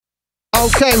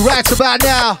Okay, right about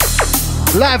now,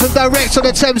 live and direct on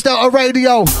the Thames Delta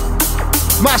Radio.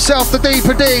 Myself, the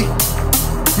D&D,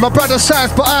 my brother Saz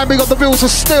behind me got the wheels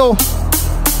of steel.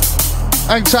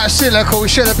 Ain't that cynical, we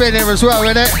should have been here as well,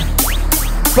 innit?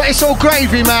 But it's all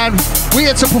gravy, man. We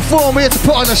here to perform, we here to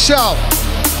put on a show.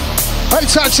 Ain't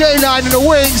that J9 in the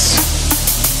wings.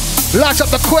 Light up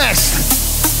the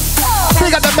quest.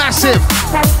 Big up the massive.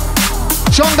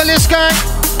 Jungle List Gang.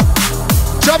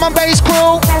 Drum and bass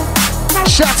crew.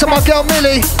 Shout to my girl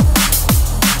Millie.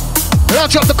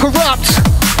 Lodge up the corrupt.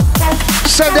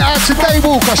 Send it out to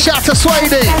Daywalker. Shout to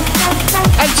Swady.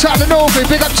 And Tyler Norby.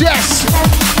 Big up Jess.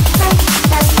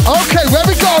 Okay, where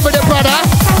we going with it, brother?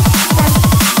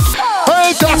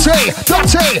 Hey, Dotty,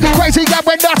 crazy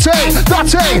Gavin Dotty,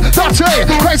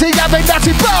 crazy Gavin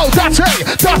Dotty, bro, Dotty,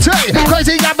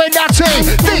 crazy Gavin Dotty.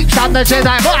 Deep on the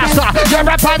Jedi Master, you're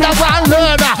a panda one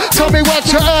learner. Tell me what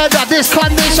you earned at this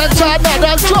condition, turn on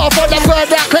and draw for the bird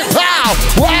that clip. Pow,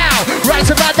 wow, right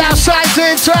about now, signs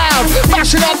in town,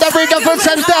 mashing up the rhythm for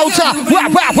Thames Delta. Wow.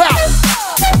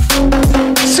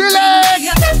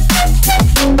 Silly.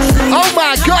 Oh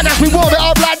my God, as we warm it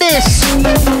up like this.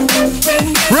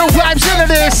 Real vibes into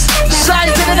this.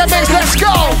 Signs into the mix, let's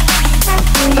go.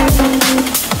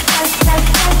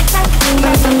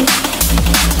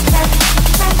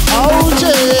 Oh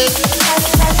gee.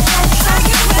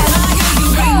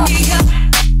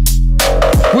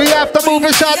 We have to move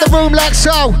inside the room like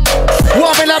so.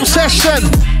 Warming up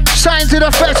session. Signs in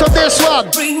effect on this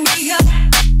one.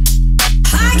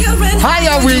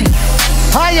 Higher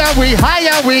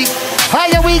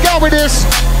we go with this.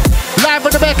 Live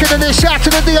on the back end of this. Shout to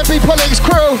the DMP Police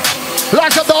crew.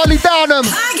 Lights up the Ollie Downham.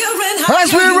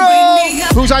 As we roll.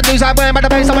 Who's on news? I'm wearing by the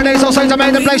base of my nasal signs. I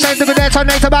made the place. Ain't doing that. So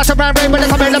Nate about to brand brain. When they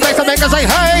come in the place, I make them say,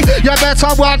 hey, you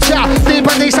better watch out. Deep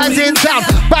on these hands in town.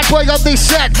 Bad boy on this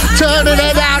set. Turning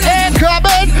it out.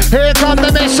 Incoming. Here come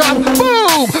the mission.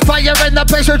 Boom. Fire in the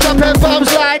place. We're dropping bombs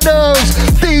like news.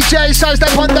 DJ says they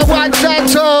on the ones and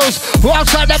twos.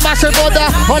 Outside the massive order.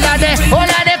 All of the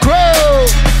crew.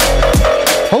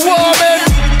 A woman.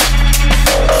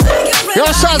 Yo,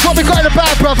 sons, what we got in the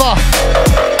bag, brother?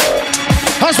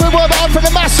 As we warm up for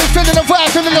the massive, feeling the vibe,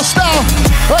 feeling the style.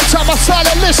 Right up my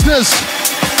silent listeners.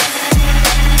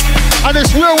 And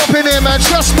it's real up in here, man,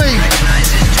 trust me.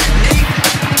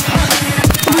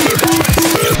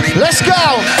 Let's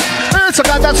go. It's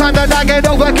about that time that I get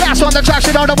over. Gas on the track,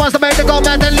 you know the ones that make it go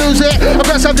mad and lose it.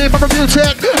 Aggressively from the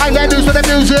music, I let loose with the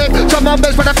music. Drum on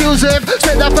bass with the fusive.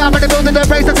 Spin the fire with the building, the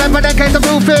brace, the temper, then case the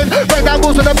roofing. Break down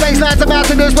moves with the bass lines, the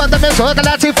mountain is what the mental. The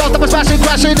Latin fault, I'm smashing,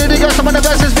 crashing, in the earth, someone that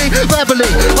versus me verbally.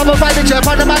 I'm a fighting chip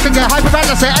on the mic and get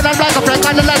hyper-analysis. And I'm like a friend,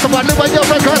 kind of like someone. Live on your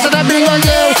friend, cause I'm me on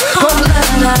you.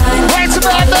 Wait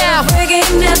about now.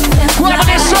 What on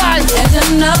this side?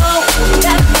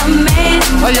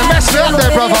 Oh, you messed me up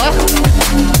there, brother.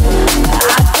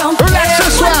 Relax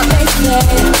this one.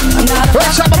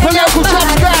 Let's have a political top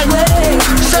gang.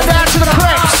 Send it out to the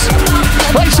crepes.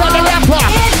 Let's have the rapper.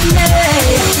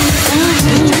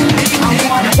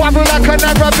 Wobble like a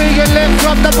never being lit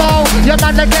from the bowl. Your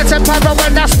man that gets a power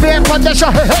when I spin on the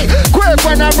show. Hey, quick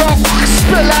when I rock,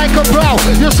 spit like a pro.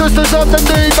 Your sister's on the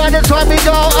knee by the time we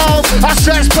go home. I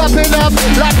sex popping up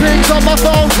like pigs on my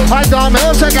phone. I don't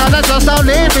know, together, just don't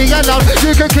leave me alone.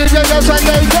 You can keep your lips and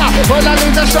later. All I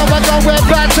need to show I go way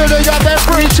back to the other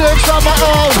free chicks on my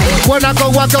own. When I go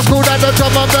walk the school at the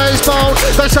drum and bass phone.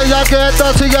 They say I get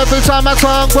dirty every time I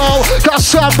tongue roll. Cause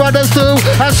some brothers do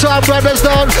and some brothers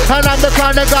don't. And I'm the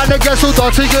kind of guy that gets too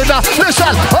dirty in the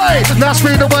listen, hey, now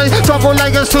speed away. Jungle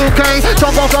Lakers 2K.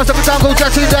 Jungle Frost every jungle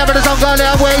jetty there in the jungle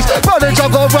airways. Running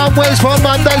jungle runways from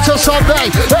Monday to Sunday.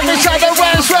 Let me try the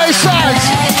race sides.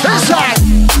 This side.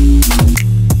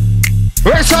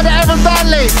 Race on the Evan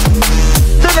Bradley.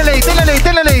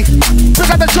 Dillily. Look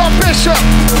at the John Bishop.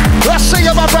 Let's see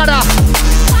you, my brother.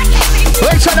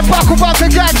 Race on the Buckle Bunker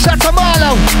Gang. Shout to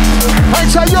Marlo.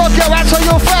 Answer your girl, answer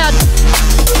your fan.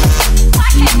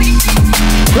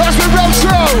 Let's be real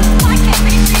true.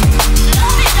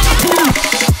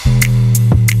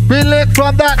 Been lit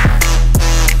from that.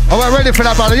 Alright, ready for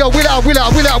that, brother. Yo, wheel it up.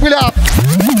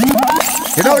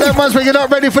 You know them ones when you're not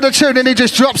ready for the tune and he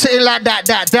just drops it in like that.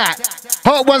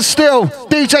 Hot one still.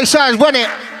 DJ Size, run it.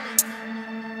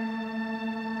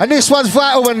 And this one's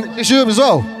Vital and it's you as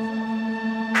well.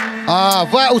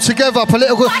 Vital Together,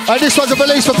 political. And this one's a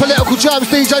release for Political Drums,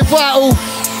 DJ Vital.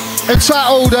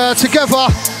 Entitled Together.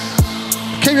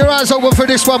 Keep your eyes open for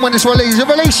this one when it's released. Is it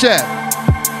released yet?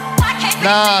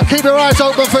 Nah, keep your eyes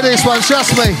open for this one,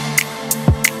 trust me.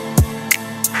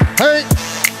 Hey.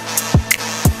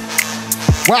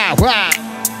 Wow.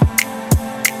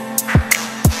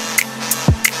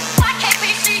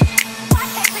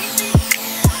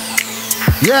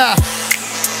 Yeah.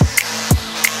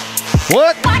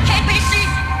 What? Why can't we see?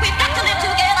 We've got to live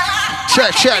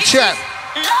together. Check.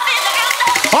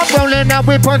 I'm rolling out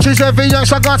with punches every young,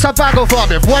 so I got a bagel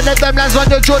from him. One of them lands on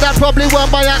your jaw, that probably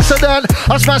won by accident.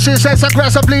 I'm smashing sets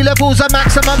aggressively, levels are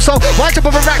maximum. So why to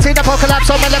put a rack in apocalypse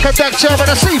on me like a deck chair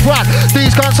and a seafront?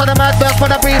 These guns on the mad burst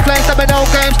when I breathe flames, them in no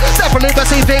games. Definitely the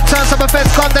sea victims, some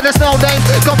offense come, then there's no name.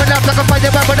 Coming up like a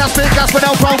fire weapon, I speak gas with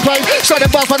no propane.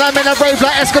 Shutting boss when I'm in a rave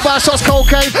like Escobar shots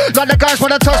cocaine. Like the guys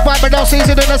when I touch pipe, but no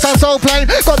season in the sun so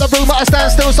plain. Got the room at a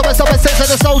standstill, so I stop and sense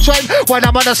in the soul train. When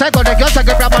I'm on the second, the guns I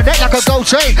can grab my neck like a gold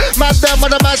chain. Man them on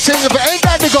the mad thing, if it ain't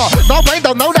that nigga, no pain,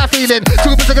 don't know that feeling.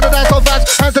 Too busy to dance so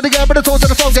fast, hands to the game, but the tools to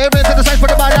the phone, game into the sense, put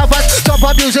the mind out fast. Jump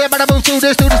up, music, man, I move through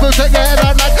this, move, take your head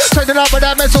on like. Straighten up with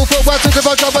that mental footwork, to the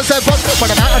vote, jump and step up. When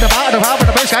I'm out of the bar, the round,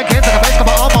 when the bass, I can't to the bass, come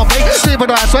on, on me. People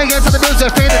know I swing into the music,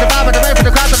 feed in the vibe, and the rave, and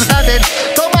the crowd understanding.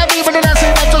 Don't mind me, but in that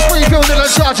scene, I'm just refueling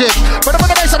and charging. But I'm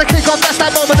on the bass, on the kick off, that's that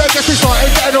moment that gets me started,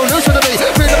 getting all loose with the beat.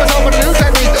 Freedom is over the new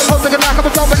technique. Hope they can like I'm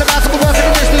a flow with the mass, I'm working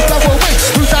in this new flow all week.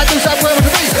 Who's that, where with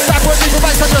the beat? Backward, deep,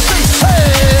 right, touch your seat.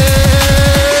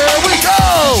 Here we go!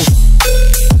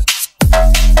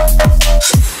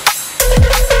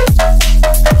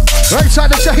 Right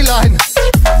side of the J-line.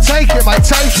 Take it, mate,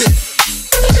 take it.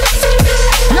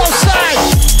 Yo, side!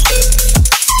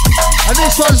 And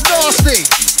this one's nasty.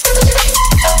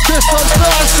 This one's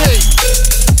nasty.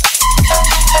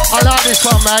 I like this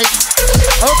one, mate.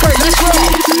 Okay, let's go.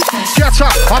 Get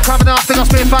up. I'm coming up, think I'll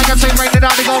spin back and sing, raining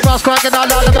down, they go Ross cracking out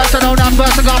like the best, and all that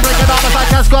burst, and I'm breaking out the back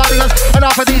as guardians. And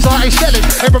half of these are excelling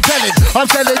and propelling. I'm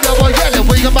telling you, boy, yelling.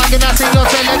 We can bang in that scene, you're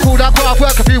selling. Cool that craft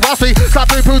work if you want me.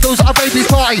 Slap through poodles at a baby's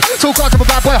party. Too comfortable,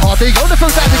 bad boy, hardy. Only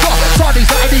food that we got. Sardies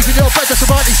that ain't even your bread, just a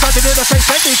party. Standing in the face,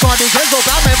 bendy, cardi. Kenzo,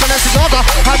 Batman, Balenciaga.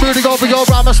 I'm moving over your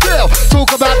rama still.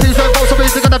 Talk about these red boats, so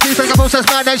easy gonna be thinking process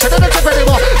my nation. And it's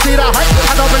anymore. See that hype?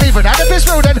 I don't believe it. And if it's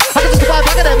real, then I can just survive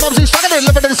back in them. Mumsy struggling,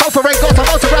 living in the sofa, ain't got to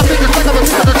motor around. Think I'm a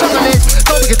piece of the jungle is.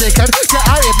 Don't be a dickhead. Get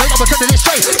out here, mate. I'm attending it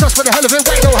straight. Just for the hell of it,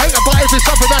 wait, no hate. But if it's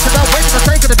something that's about waiting to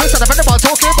take it, the piss out of anyone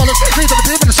talking bollocks. Leave the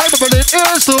team in the same, but it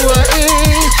is the way it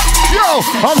is. Yo,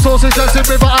 I'm sources just in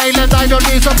River Island. I don't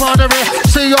need some part of it.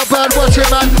 See your bird watching,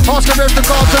 man. Ask him if the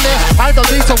God's in it. I don't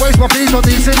need to waste my peace on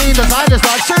these silly designers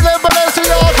like Chile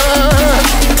Balenciaga.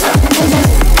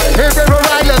 In River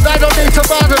Island, I don't need to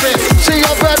bother it. See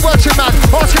your bird watching, man.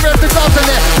 Ask him if the God's in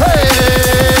it. Hey,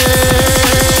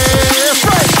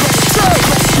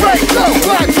 break, go,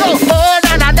 right, go. Oh,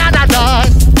 na na na na na.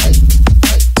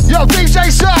 Yo,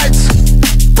 DJ Sides,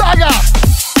 bang up.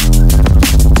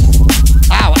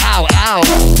 Ow, ow, ow.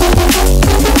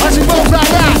 As he moves like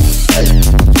that.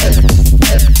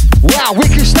 Wow, we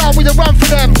can start with a run for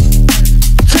them.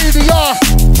 TDR,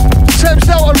 Thames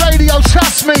Delta Radio,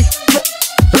 trust me.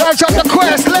 Launch up the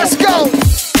quest, let's go.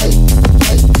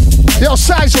 Yo,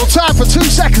 Sides, your time for 2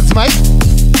 seconds, mate.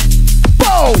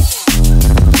 Boom.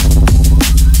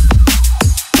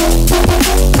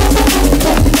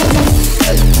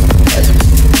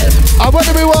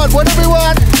 What do we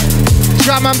want?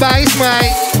 Drum and bass,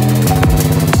 mate.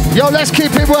 Yo, let's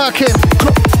keep it working.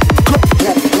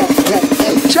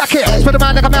 Check it. For the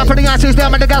man that come out for the answers,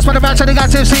 them and the gas for the man, so they got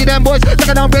to see them boys.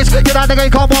 Taking on risk, get on the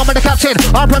game, come on with the captain.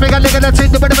 I'm probably gonna lick in the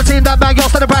team, the bit of a team that bang, y'all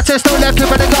still the practice. Still left,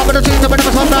 keep it up with the team, the bit of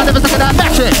a top man, never stuck in that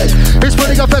matching. It's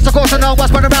putting your first, of course, I know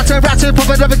what's but the ratting,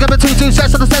 probably never give it 2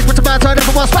 sets on the stage with the man, turn it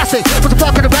from one spastic. Put the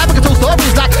fuck in the rap, we can tell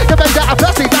stories like the man that I'm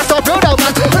plastic, that's not real though,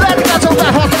 man. But then the guys on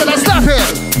that hard, let's snap it.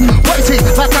 Waiting,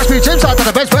 like cash me gym side to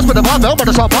the bench press with the barbell, but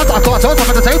the shot part, I can't talk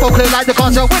on the table, clear like the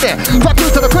cartel with it. Fuck you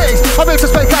to the critics, I make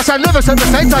to spend cash and lyrics at the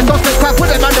same time, don't spend crap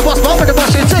with it, man. The boss ball with the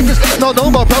washing tickets, no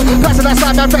more, bro. Passing that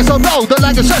side, man, face on road, the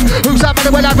language set. Who's that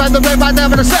man when I ran the red right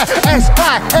there with the set?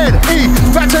 S-I-N-E,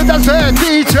 Ratchet does red,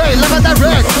 DJ, look at that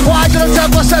red. Why did I tell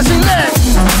what's says he lit?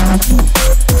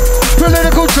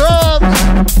 Political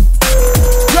drums.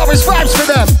 Yo, it's vibes for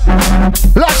them.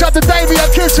 Launch up the Damien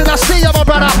Kitchen, I see you, my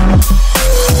brother.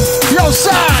 Yo,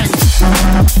 Sides.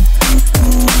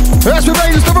 Let's be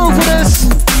raised the roof for this.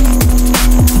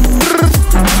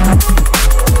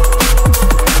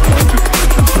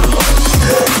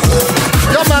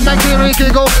 Your man make me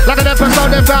giggle like an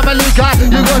episode in Family Guy.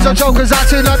 You guys are jokers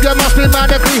acting up, you must be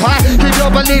manically high. Keep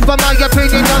your belief, but my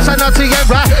opinion don't say nothing yet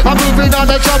right. I'm moving on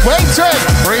the job, waiting.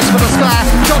 Reach for the sky,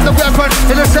 drop the weapon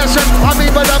in a session. I'm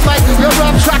even the mic, you're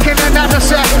up tracking another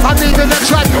set. I'm needing a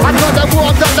track, I got them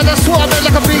warmed up and I'm swarming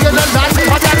like a bee in the light.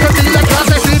 I'm like a bee like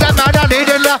class, I see that man, I need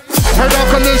it love. Head on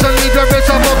collision, leave your wrist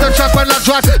above the track when I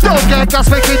drive. Don't get gas,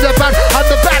 making the bad, I'm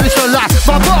the baddest for life.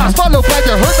 My boss, followed by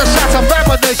the hood, the shots, I'm bad,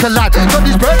 but they collide.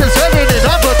 These brothers heading in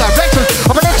other directions.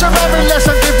 I'm an extra learning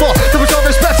lesson, give more. There was no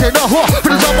respect in the whore,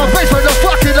 but it's on my face, but no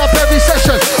fuck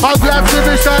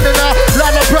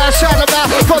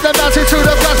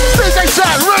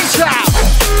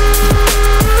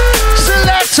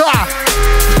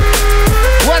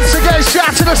say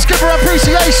shout to the Skipper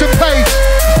Appreciation page.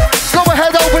 Go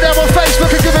ahead over there on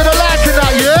Facebook and give it a like and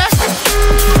that, yeah?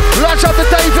 Launch up the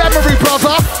Dave Emery,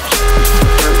 brother.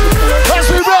 As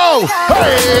we roll.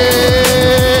 Hey.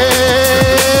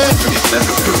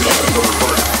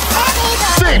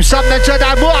 Theme song the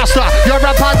Jedi Master. You're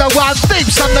a panda one. Theme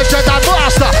song the Jedi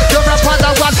Master. You're a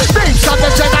panda one. Theme song the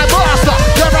Jedi Master.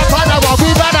 You're a panda one.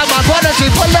 We run a man. One of the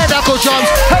political drums.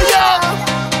 Hey, yo.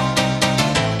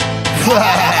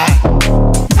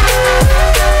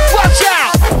 Watch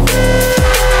out.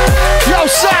 Yo,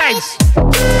 signs.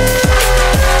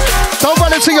 Don't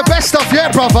run into your best stuff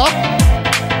yet, brother.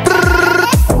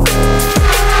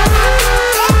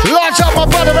 Launch up my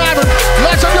brother Adam.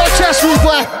 Launch up your chest, Ruth.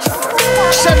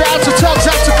 Send it out to Tugs,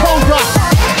 out to Cobra.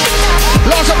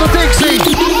 Launch up the Dixie.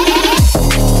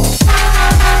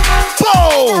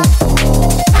 Boom!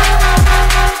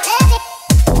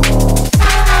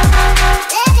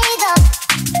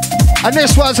 And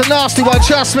this one's a nasty one,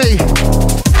 trust me.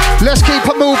 Let's keep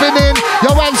it moving in.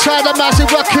 Yo, inside the massive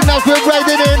rocking as we're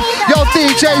raiding in. Yo,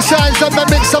 DJ signs on the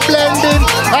mix of blending.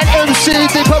 And MC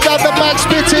deep around the mic,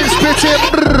 spitting.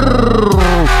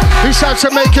 He shouts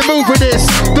to make you move with this.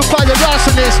 The fire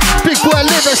arsonist, big boy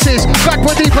lyricist.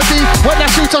 Backward deeper deep, when I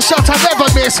shoot a shot I never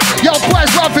miss. Yo, boys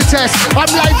love it test. I'm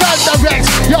like on direct.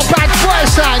 Yo, bad boy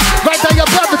sign, right down your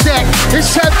brother deck.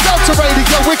 It's 10 Delta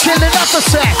radio, we're killing up the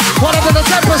set.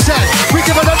 110%, we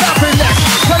give it a nothing less.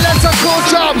 But let's a cool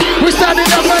job. We standing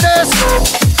up for this.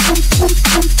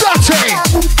 Dirty.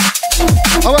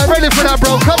 Oh, we're ready for that,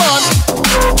 bro. Come on.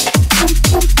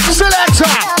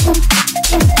 Selector.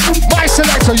 My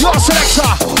selector, your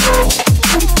selector.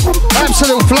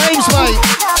 Absolute flames, mate.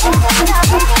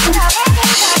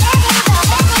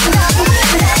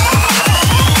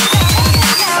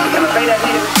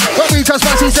 Just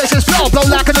fancy sessions blow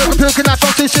like a little puke and I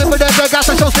fuck shit with every gas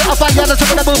and show spit up I yell and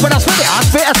the move when I spit it. I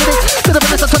spit acid to the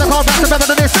finish to the car back to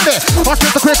better than this city. I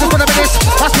spit the quickest when I'm in this.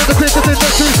 I spit the quickest in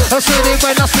this too. I spit it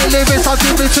when I spit lyrics. I'll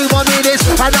give me 2 more minutes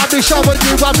and I'll be showing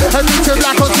you up and need to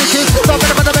black on tickets. Don't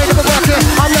better for the main of the work here.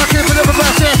 I'm looking for the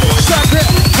reverse here. Stop it,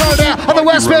 hold there on the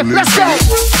West Smith. Let's go.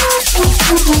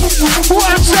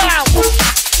 Watch out.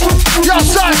 Yo,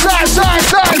 side.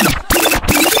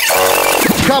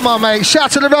 Come on, mate.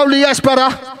 Shout to the Rolly, yes, brother.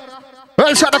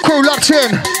 Let's have the crew locked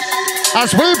in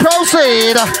as we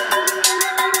proceed.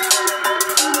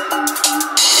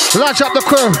 Launch up the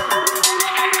crew.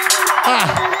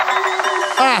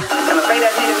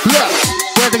 Look,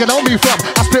 where they get on me from?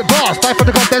 I spit bars, fight for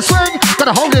the content swing. Got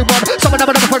a holding one. Someone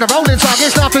never for the rolling song.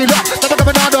 It's nothing up. Never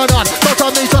coming on. Don't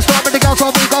on me, just start with the girls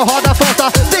on me. Go harder, faster,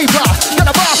 deeper.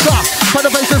 Got a master. For the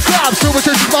face of clubs. Two which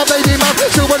is my baby mom.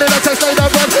 Two when it takes later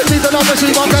run. Leave the number, she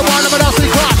won't go on. I'm an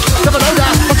RC crop. Never know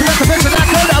that. But to make a picture that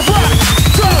go down.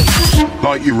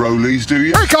 Like your rollies, do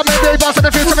you? Here come in, they boss in the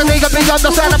future, and they got me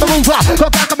understand I'm a mover. Go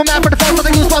back, I'm a man for the phone, so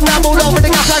they use one now, move over, they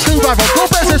got like two rivals. Go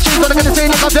business, she's gonna get the scene,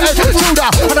 look up the edge, shooter.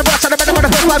 And I'm rushing, I'm in the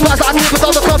first five bars, I'm here with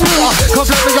all the computer.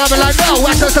 Completely got me like, no,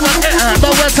 access to the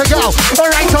nowhere to go.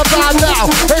 Alright, I'm down now,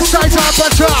 it's time to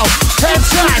patrol.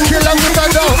 Inside, kill them with the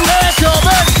dough.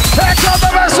 Here come the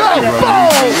wrestle,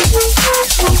 boom!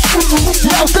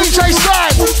 Yo, DJ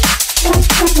Side!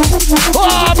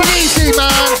 Oh, but easy,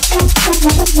 man.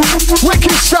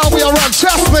 Wicked style we are on,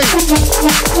 trust me.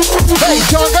 Hey,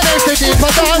 John Ganesh,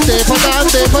 deeper down. John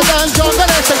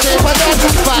Ganesh, deeper down.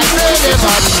 Fight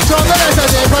deliver. John Ganesh,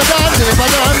 deeper down.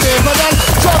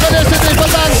 John Ganesh, deeper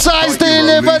down. Size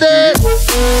delivered it.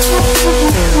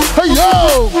 Hey,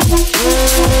 yo.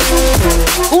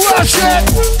 Watch it.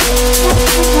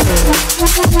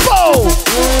 Boom.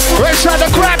 We're trying to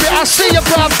grab it. I see you,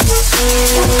 bruv.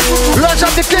 Launch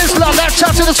up the Gisla, let's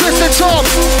chat to the Twisted Tom.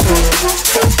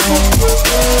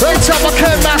 Right up my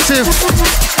Ken Massive.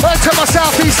 Right to my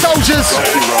Southeast soldiers.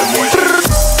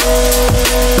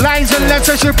 Lines and lengths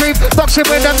as you breathe. Boxing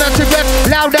with them that you grip.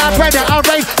 Loud out, brother, I'll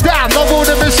rain down. No more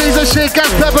than the season, shit gets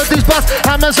pepper. These bus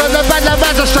hammers on the band, the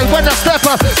magistrate. When I step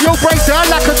up, you'll break down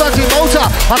like a dodgy motor.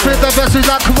 I spit the vessels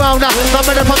like Corona. Not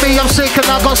minute for me, I'm sick and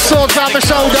I got swords round my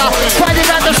shoulder. Fighting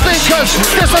at the stinkers.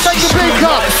 This will make you blink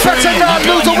up. Better not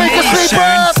lose a week of sleep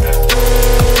up.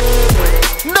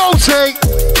 No take.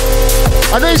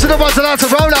 And these are the ones that I have to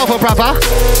roll over, brother.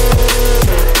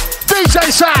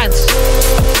 DJ Sands.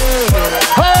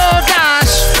 Oh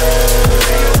gosh.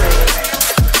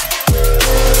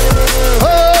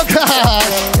 Oh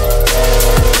gosh.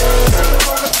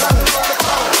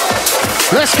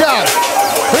 Let's go.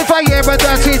 If I hear a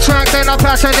dirty track, then I'm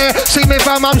passionate. See me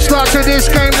from I'm stuck to this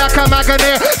game like a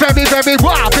magnet. Very, very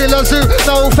wild, feel a zoo,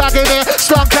 no fagging it.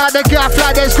 Stuck out the gaff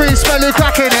like there's green smelly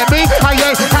cracking it. Me, I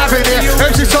ain't having it.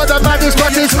 MC saw the madness,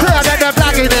 but it's clear that they're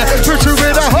blagging it. Put you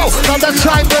in a hole, from the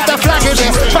time with the flag in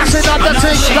it. Bashing up the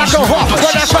thing like a hawk,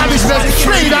 when the fan is missed.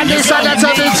 Bleed on this and that's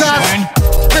a big time.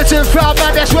 Bitchin' foul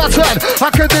man, that's rotten. I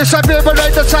can disappear, but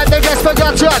ain't the time they get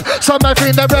forgotten. Some may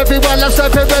think they're everyone, I'm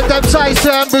stepping with them size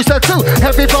term. Booster 2,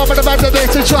 heavy form of the man that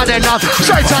makes it trying enough.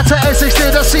 Straight out to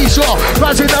S16, the seesaw.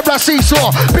 Rising up the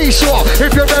seesaw. Be sure,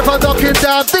 if you're ever knocking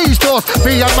down these doors,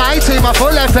 me and my team are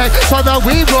full effect. For the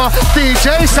we raw,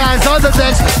 DJ signs on the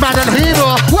decks, man and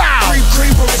hero. Wow!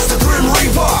 Creeper, it's the Grim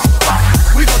Reaper.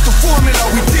 We got the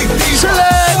formula, we dig deeper.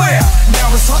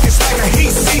 Now it's hot, it's like a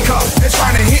heat seeker. They're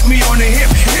trying to hit me on the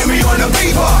hip, hit me on the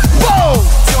beaver. Whoa!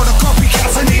 Tell the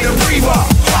copycats I need a breather.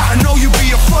 I know you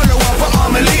be a follower, but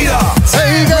I'm a leader.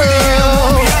 Hey girl,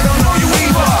 I don't know you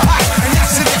either. And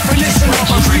that's the definition of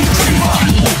a dream dreamer.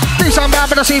 I'm down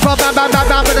for the sea for bam, bam, bam,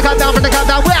 bam, for the countdown,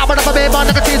 Well, but I'm a babe on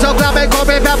the tease of grab and go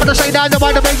back down for the shake down. You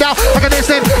want to bring down like a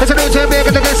distance. It's a new team, big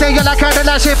and they say you like kind of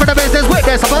last shit for the business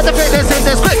witness. I'm on the fitness in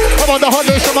this quick. I'm on the hot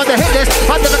list, I'm on the hit list.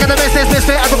 I'm never gonna miss this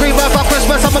misfit. I'm a green bird for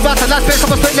Christmas. I'm about to last bitch,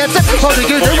 I'm a split lip tip. Holding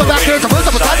you, do back here. I'm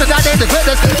a time to die in the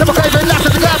greatness. Never craving last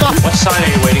in the glamour. What sign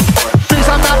are you waiting for? Please,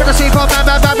 I'm down for the sea for bam,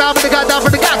 bam, bam, bam, for the guy down for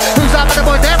the gang. Who's up with the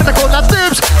boy there with the cool love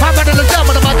dibs? I'm ready to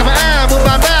jump on the mic of my arm. Move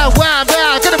my bam, wham,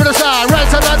 bam, get him in the side. Right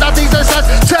side, that these are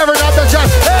sets. Tearing up the jet,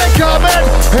 incoming.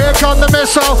 Here come the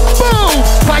missile, boom!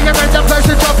 Fire in the place,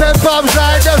 dropping bombs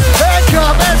like this.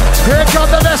 Incoming, here come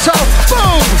the missile,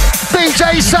 boom!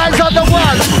 DJ signs on the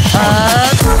one.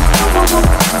 And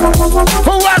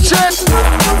who watch it?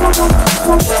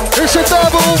 It's a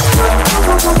double.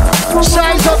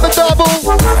 Signs on the double.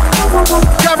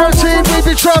 Guaranteed we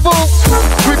be trouble.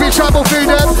 We be trouble for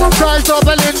them. Signs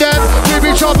doubling them. We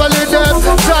be troubling them.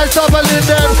 Signs doubling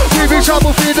them. We be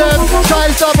trouble for them.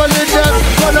 Signs doubling them.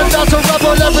 Running down to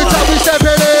rubble every time we step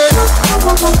in.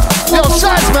 Yo,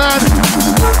 Signs, man.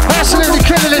 Absolutely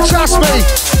killing it, trust me.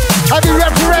 Have you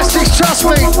read Forensics, trust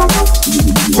me.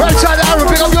 Right side of Aaron,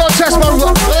 pick up your test, man.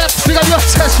 Pick up your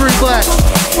test, boy.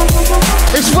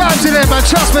 It's rhymes in there, man,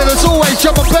 trust me. There's always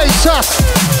jump and bass, trust.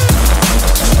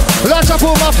 Lots up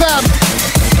all my fam.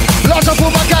 Lots up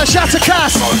all my guys, shout to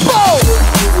Cass. Boom!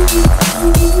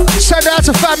 Send out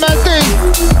to Fat Man D.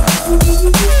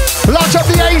 Lots up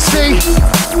the AC.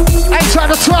 Ain't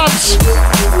trying to trance.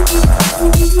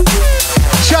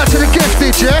 Shout to the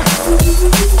gifted, yeah?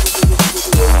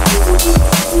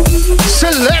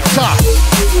 Selector.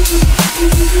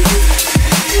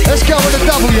 Let's go with a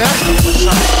double, yeah?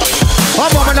 I'm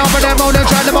warming up with them on them,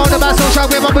 trying to moan about social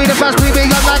with my breathing fast,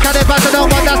 breathing young like how they pass it on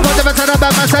one. That's not the best of the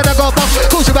bad man, said I go box.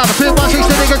 Who's about the field, she's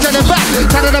the nigga telling back.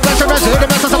 Telling the best of the rest, the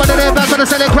best of some of the best of the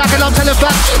selling crack, and I'm telling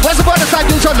back. Where's the bonus side,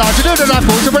 use your large, you do the life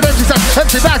moves, you put empty sets,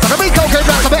 empty bags, and the meat cocaine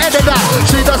rats, I'm ending that.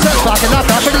 She does sex fucking up,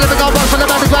 I'm feeling the go box for the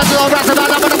man, the grass, all rats,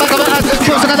 about up on the back of my head.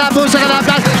 Cruising at that, bullshit at that,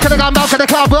 guys. Can I go bow, can I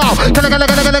go bow? Can I go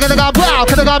bow?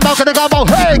 Can I go bow, can I go bow?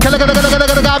 Hey, can I go bow?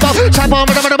 Tap on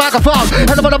with the microphone,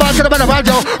 and the mic, and the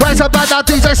radio. Rise up at that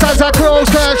DJ Signs. Cruise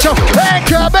show. Hey,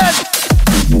 come in.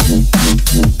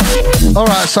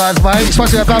 Alright, Signs, mate. You're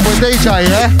supposed to be a bad boy DJ,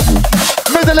 yeah?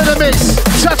 Middle of the mix.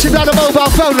 Touching down the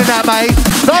mobile phone and that, mate.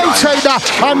 Don't say that.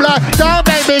 I'm like, don't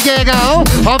make me giggle.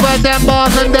 I'm with them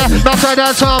bars in there. Not on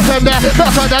the top in there.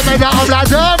 Not on the middle. I'm like,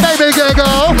 don't make me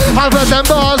giggle. I'm with them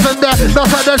bars in there. Not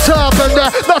on the top in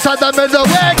there. Not on the middle.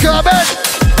 Hey, come in.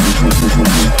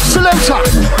 Salute.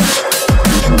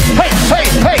 Hey, hey,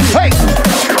 hey, hey.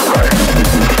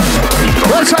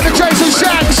 What's on the Jason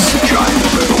Shanks?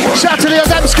 Shout to the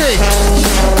Adamski.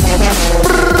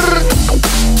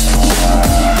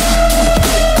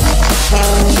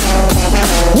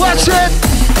 Watch it.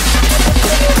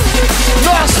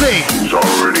 Nasty. He's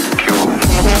already killed.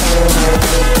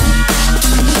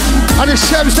 And it's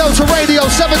Shem's Delta Radio,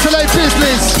 7 to 8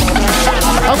 business.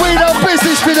 And we know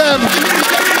business for them.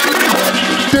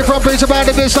 Different beats about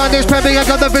the bitch like this, prepping. I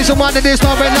got the vision, one in this,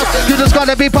 not enough. You just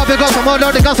gotta be popping off from all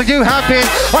the guns that you have been.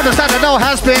 Understand that no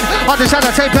has been. Understand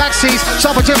that take back seats.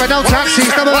 Stop a gym and no taxis.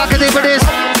 Never I can deal with this.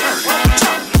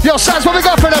 Yo, Signs, what we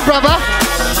got for them, brother?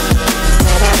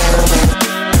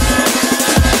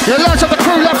 Your lunch on the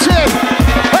crew, locked in.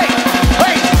 Hey,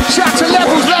 hey, shout to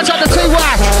Levels, lunch on the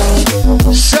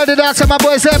TY. Send it out to my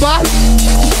boys there, boy.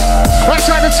 Right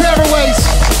side the tearaways.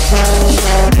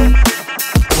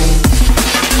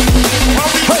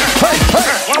 Hey, hey.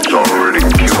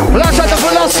 Lots of the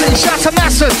velocity, shout to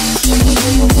Massive.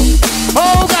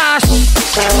 Oh gosh.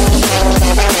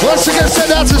 Once again,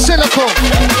 send out to Silicon.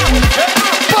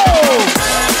 Boom.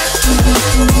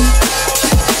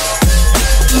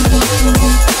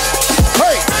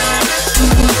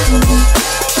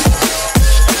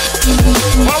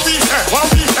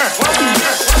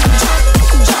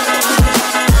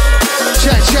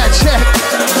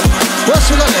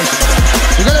 we got this.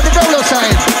 We got every roller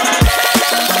side.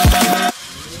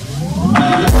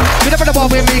 You never know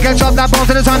what with me, can drop that ball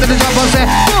to the sound of the jump on set.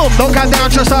 Boom, don't count down,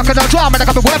 just talk and I'll drama, and I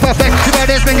can be well perfect. You wear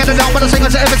this, bring it down, but the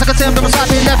singers, every second team, the side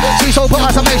being left. See, so put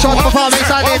us and make sure to perform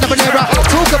inside in the manera.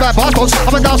 Talk about barcodes,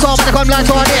 I'm a down song, and I come line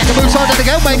to our neck. The moves on to the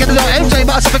game, make it the MJ,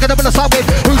 but I'm picking up in the sub with.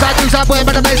 Who's that boy,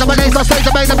 but the bass, my name's on stage,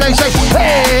 I make the place say,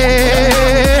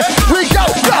 hey, we go,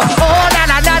 go. Oh, na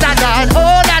na na na na,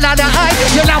 oh, na na na,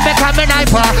 you know me coming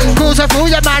hyper. Cruising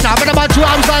through your man, I'm in my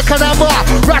drums like Kanama.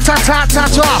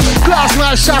 Rat-a-tat-ta-ta, glass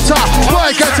man shatter.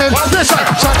 Boy, get in, listen,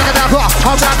 something in that car,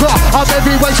 I'm that car, I'm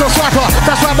every way so swagger.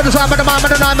 That's why I'm in the side, I'm in the mind,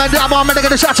 I'm in the nine, I'm in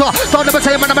the shatter. Don't never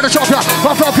say, I'm in the shop, ya,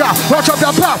 I'll flop ya, I'll chop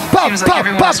ya, pop, pop, pop,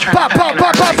 pop, pop, pop,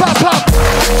 pop, pop, pop, pop.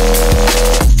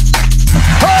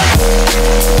 Hey!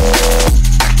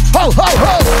 Ho, ho,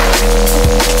 ho!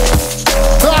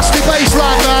 Nasty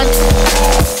bassline, man.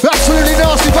 Absolutely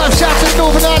nasty, bruv. Shout to the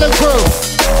Northern Ireland crew.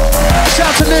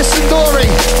 Shout to Liz and Dory.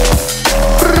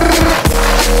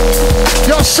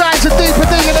 Your sides are deeper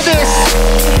digging than this.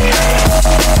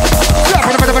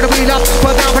 Put the wheel up,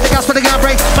 put down, put the gas, put the gun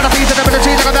brake. But I feel the number of the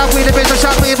cheese, I got that wheel, the bitch, the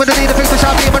shot me, but the need to fix the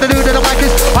shot me, but the dude in the mic is.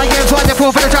 I am trying to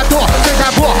pull for the trap door. Take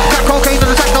that door, got cocaine to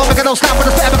the track door, make it no snap, but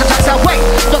the spam, make the track sound wait.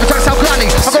 Look, the track sound grimy.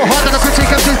 I go hard on the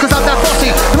critique MCs, cause I'm that bossy.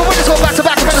 The moment it's going back to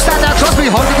back, you better stand out, trust me,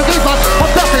 hold you can do fun.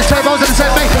 I'm dusting, tables in the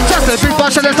same mate. Just a big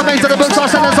bunch of this, the mains of the books, our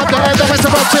sentence up the end, the rest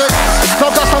of us shit. No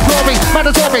dust on glory,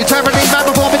 mandatory, tyranny, man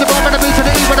before me, the bomb, and the beat to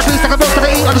the E, with the beast, like a book to the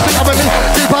E, on the street, I'm a lead.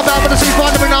 Deep up out with the sea,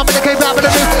 wandering on, with the cave out with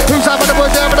the news. Who's out with the wood,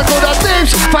 there with the cold out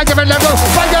thieves. Find you in the room,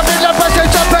 find you in the place to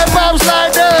jump and bombs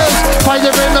like this. Find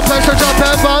you in the place to jump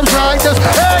and bombs like this.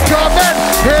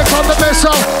 Here come the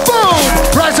missile, boom!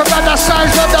 Right around the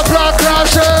sides of the blood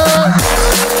crusher.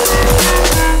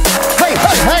 Hey,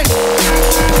 hey, hey!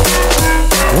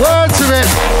 Word to it.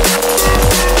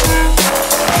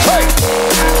 Hey!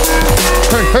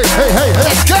 Hey, hey, hey, hey,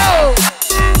 let's go!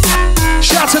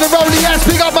 Shout to the Rolling S,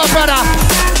 big up my brother.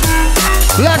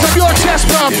 Light up your chest,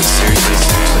 bro. Should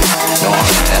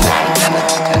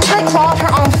I claw her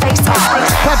own face off?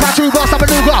 Papa two boss, I'm a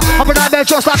nougat. I'm a nightmare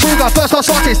just like Kruger. First on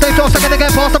sorties, stay close, second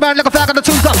again, past the man like a flag on the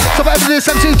Tuesday. So for every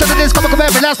MC, to the disc, come and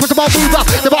last put them all move up.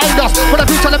 They're behind us, when I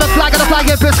do tell them a flag and a flag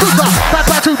in piss scooter.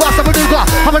 Papa two boss, I'm a nougat.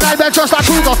 I'm a nightmare just like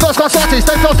Kruger. First on sorties,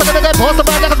 stay close, second again, past the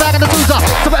man like a flag on the Tuesday.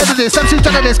 So for every MC, to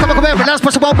the disc, come and last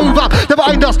put them all move up. They're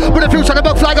behind us, when I do tell them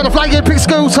a flag on a flag in piss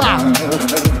scooter.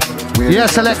 Yeah,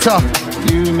 selector.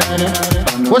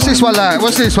 What's this one like?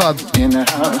 What's this one?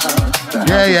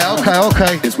 Yeah, yeah, okay,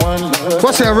 okay.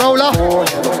 What's it, a roller?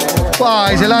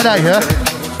 Why, is it like that, yeah?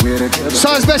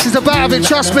 Size best is about it,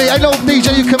 trust me. Ain't no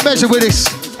DJ you can measure with this.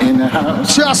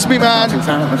 Trust me, man.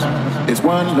 It's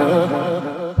one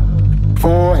love.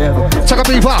 Forever. Check a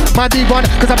beef up, my D1,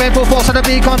 cause I've been full force on the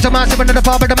beat, constant massive in the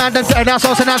farm, and the man, and now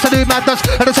sauce and absolute madness,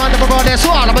 and the sign of a god, they're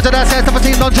swall, I'm a to that sense of a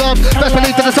team, no jobs, best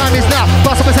believe to the sign is now,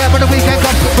 boss up his head when the weekend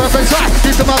comes, first and slide,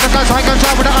 use the mother guys, I can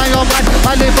try with the eye on man,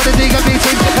 I live for the DGB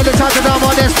team, and the time that I'm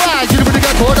on this flag, you really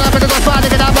get caught up in the ghost fire,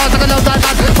 nigga, that boss, like a low time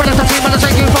man, but it's a team, and I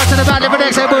shake you fast in the van, every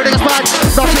next day, booting a spot,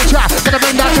 no shit trap, gonna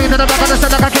bring that tree to the back of the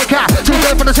stand like a kick cat, too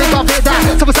good for the same, I'll fit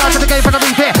that, so besides the game for the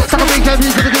repair, suck a weekend,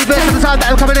 he's gonna do best at the time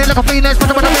that I'm coming in like a phoenix, but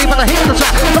I'm gonna but I hit the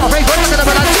track, not a break, but I'm gonna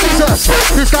be like Jesus.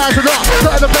 This guy's a lot,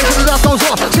 not in the place when the dance goes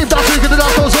off. Sleep down, sleep and the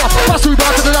dance goes off. Bust through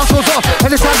bars and the dance goes off. And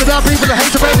it's time to down people that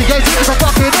hate to baby gates. It's a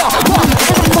fucking off. What?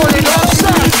 Falling off,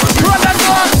 son. Run that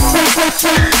one.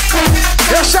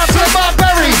 Yeah, shout to the Mark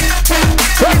Berry.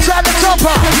 Right side the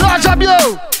topper. Large up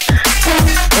you.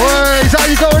 Boys, how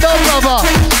you going on, brother?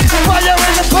 Fire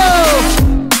in the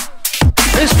pool.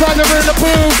 It's fire in the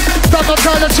pool. Stop on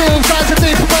kind of tune. Signs of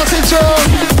deep, passing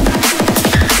tune.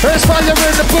 It's fire in the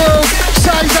boom,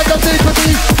 signs of the deep of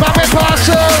the Mami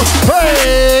Parcel.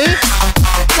 Hey,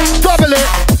 double it.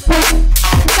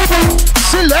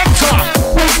 Selector.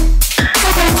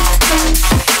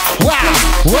 Wow,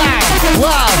 wow,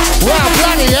 wow, wow.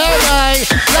 Bloody hell, mate.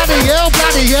 Bloody hell,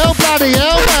 bloody hell, bloody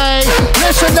hell, mate.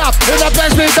 Listen up, in the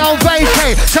best we don't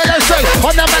vacate. Tell them straight,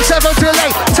 on the max 7 till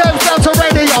 8. Turns down to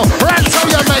radio, right so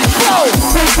you mate. Whoa.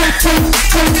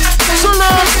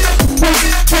 Salute.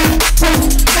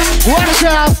 Watch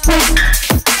out!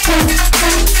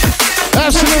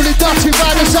 Absolutely dirty by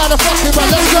the side of fucking man.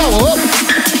 Let's go! Oh.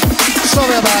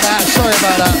 Sorry about that, sorry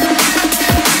about that.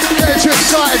 Getting too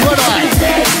excited, wasn't I?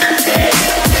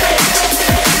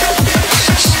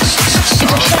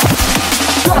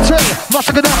 Dirty! Must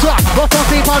have got that What's on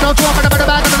people, don't drop in the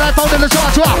bag of the knife, hold in the short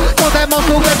drop. Don't let most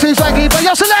people get too swanky, but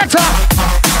yo, selector!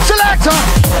 Selector!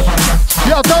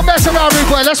 Yo, don't mess around, rude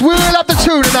boy. Let's wheel up the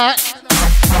tune tonight.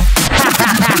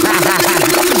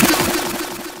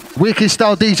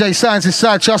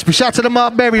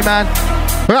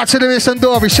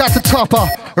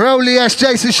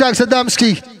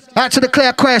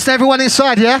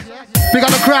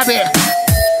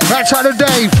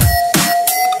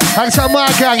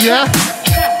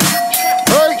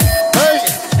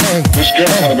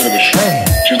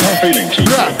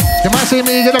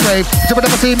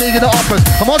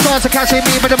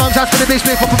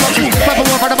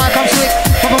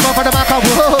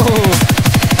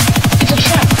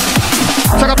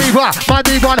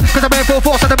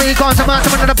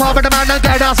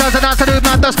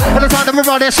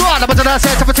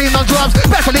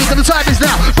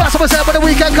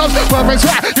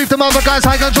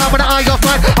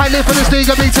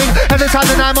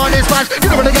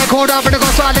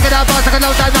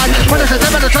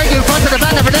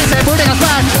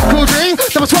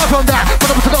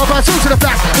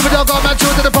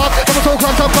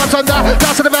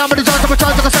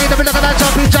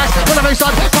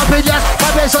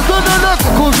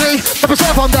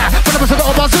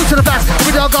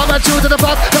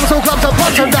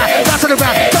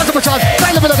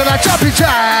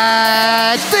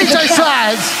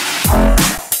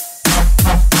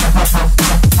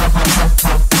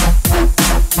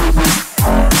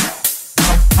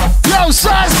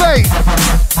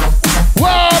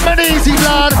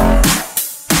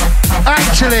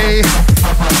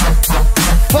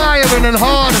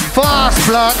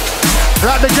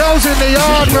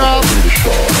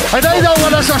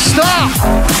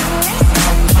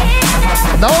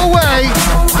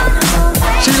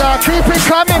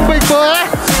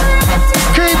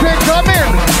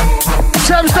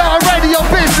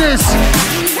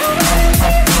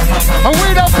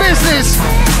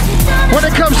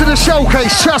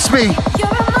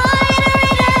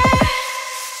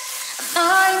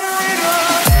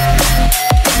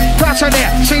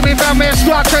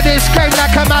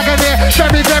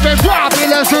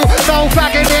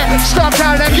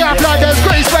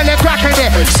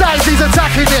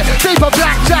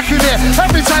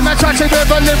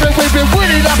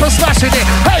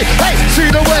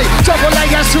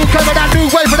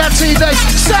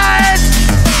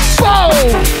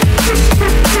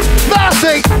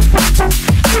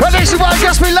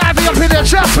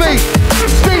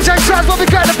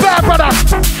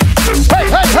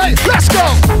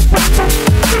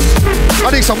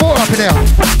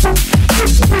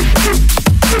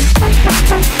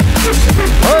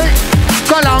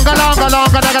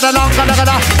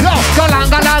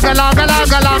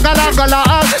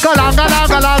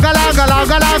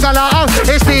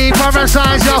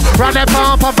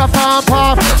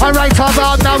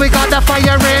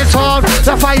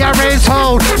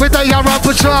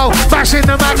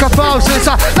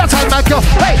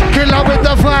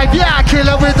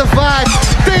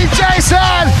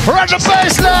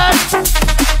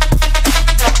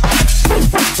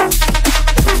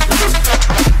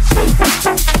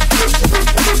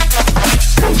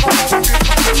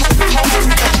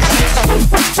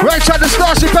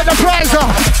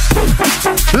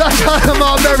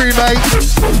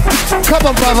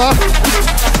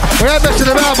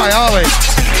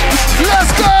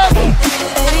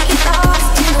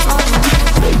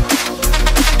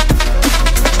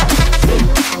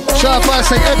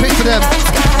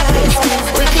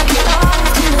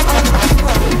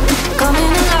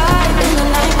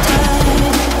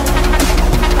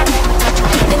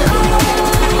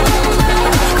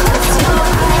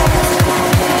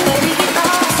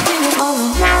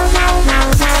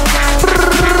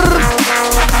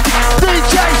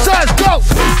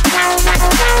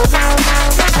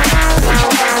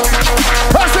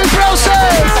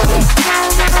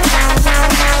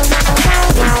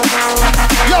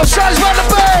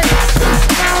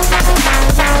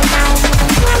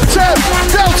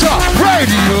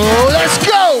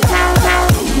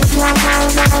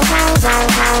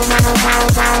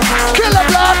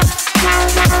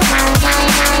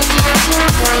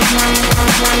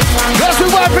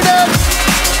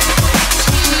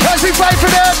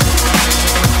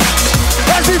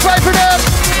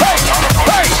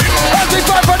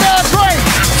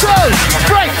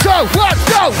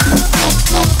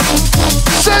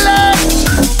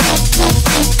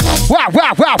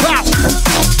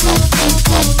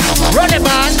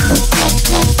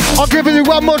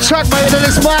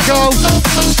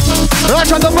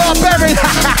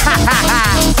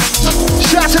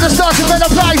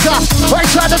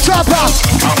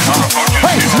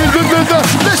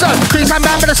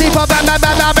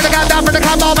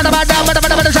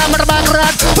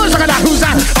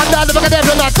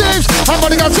 peeps. I'm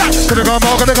gonna go back. Gonna go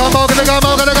more, gonna go more, gonna go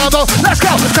more, gonna go more. Let's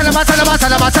go. Tell them, tell them, tell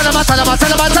them, tell them, tell them,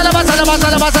 tell them, tell them, tell them, tell them, tell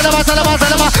them, tell them,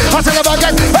 tell them, I'll tell them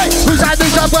again. Hey, who's that new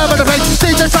job where on the face?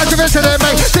 DJ Sancho is in it,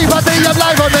 mate. Deep on I'm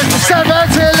live on it. 7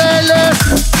 till 8.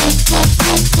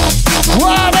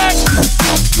 What it?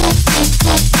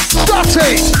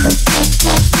 Dirty.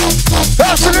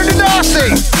 Absolutely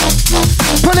nasty.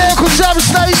 Political jump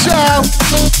station.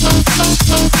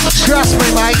 Trust me,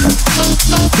 mate.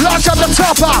 Launch up the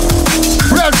topper.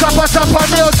 Real topper, topper,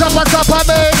 real topper, topper,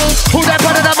 me. Who they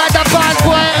put in the man, the bad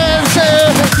boy MC.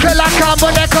 Kill a combo,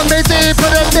 they come me deep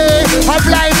in the knee. I'm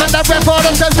live and the rep for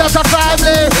themselves as a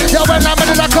family. Yo, when I'm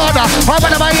in the corner, I'm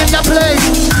when I'm in the place.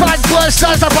 Bad boy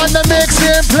starts up on the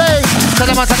mixing play. Tell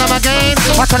them again.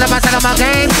 I tell them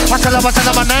again. I tell them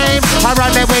my name. I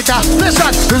run there with the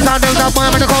listen. Who's down there, the boy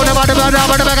in the corner, the back of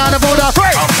the border. 3,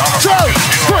 2,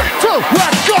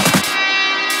 1, go!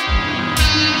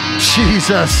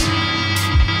 Jesus.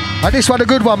 And this one a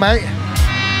good one, mate.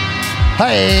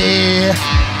 Hey.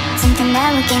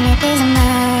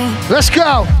 Let's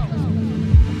go.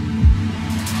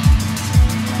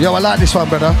 Yo, I like this one,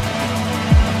 brother.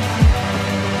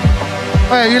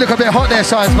 Hey, you look a bit hot there,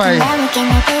 size, mate.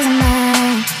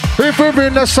 If we're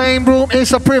in the same room,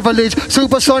 it's a privilege.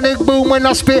 Supersonic boom when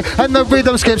I spit and the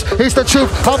rhythm skips. It's the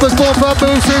truth. I was born for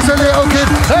boost since a little kid.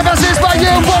 Ever since my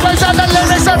youth, always on the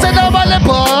lyrics that's in my lip.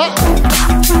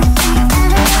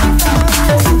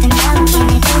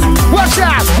 Watch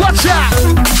out! Watch out!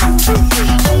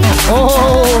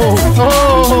 Oh!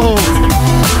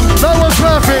 No one's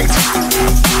perfect.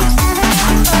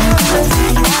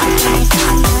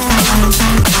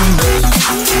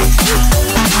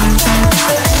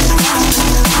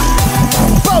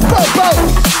 Bo, bo, bo.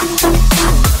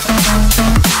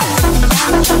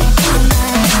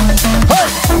 Hey.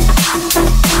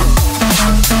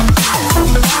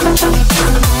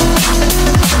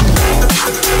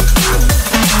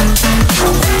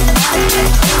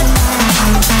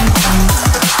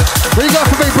 What you got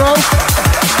for me, bro?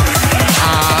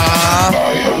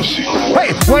 Hey,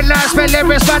 when I spell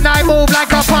lyrics, man, I move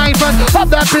like a python. I'm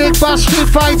the big boss, street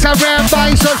fighter, rare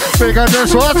bison. Bigger than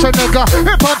Schwarzenegger,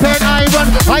 hip-hop and iron.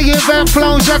 I invent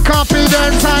flows, your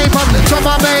confidence hyper. So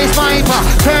my bass viper,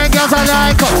 10 girls I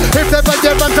like them. If they put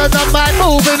their buttons on my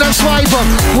moving and swipe them.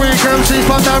 We can see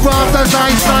from the rafters,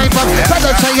 I snipe them.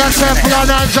 Better say a Teflon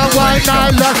and a white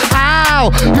nylon.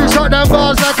 Ow, you shot them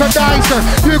bars like a Dyson.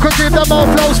 You can give them all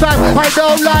flows back, I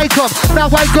don't like them. Now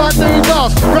I got new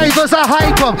bars, ravers I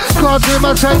hype them. Cause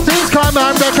imitate these, come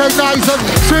and recognize them.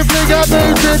 Swiftly get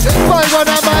booted by one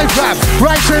of my fam.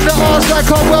 Right in the arse like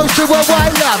a roast to a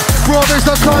white lamb. Raw is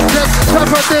the context,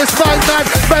 stop at this fight man.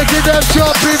 Making them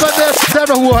jump even if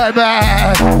they're a white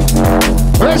man.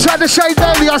 Let's try to shade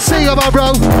daily, I see you, my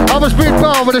bro. I was big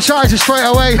bar with the shies straight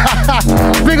away.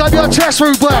 Big up your chest,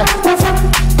 rude boy.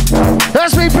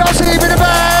 That's me, bro, singing with the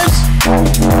vibes.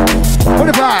 With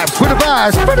the vibes, with the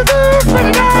vibes. Pretty good,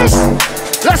 pretty nice.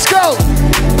 Let's go.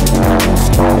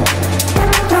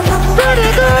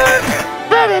 Very good,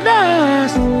 very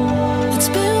nice.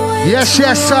 Yes,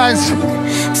 yes, science.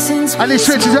 And he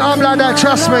switches it up like that,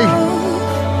 trust me.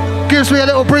 Gives me a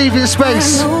little breathing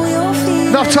space.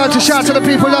 Enough time to shout to the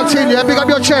people locked in, yeah? Big up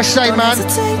your chest, say, man.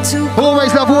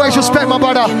 Always love, always respect, my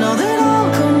brother.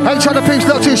 Ain't trying to peeps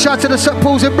locked in, shout to the St.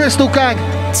 Paul's in Bristol gang.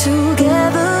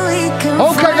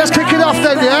 Okay, let's kick it off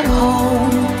then, yeah?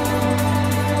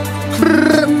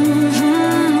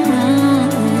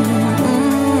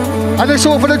 And it's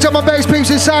all for the drum and bass peeps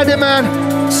inside it, man.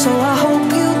 So I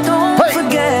hope you don't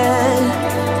forget.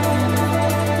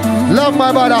 Love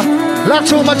my brother. Love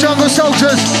to all my jungle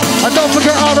soldiers. And don't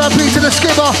forget R.I.P. to the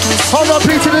skimmer.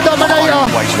 R.I.P. to the dominator.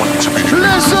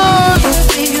 Listen.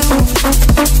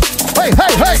 Hey,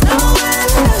 hey, hey.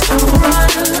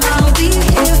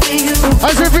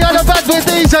 As if we had a bad boy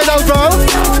DJ though, bro.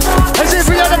 As if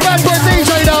we had a bad boy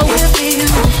DJ though.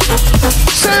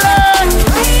 Select.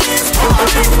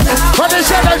 On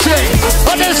this energy,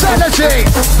 on this energy,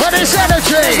 on this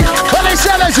energy, on this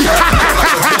energy.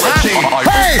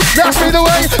 Hey, that's me the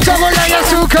way. Jungle layer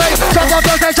 2K. Jungle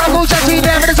Thursday, jungle jetty,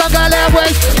 never the jungle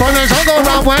airways. From the jungle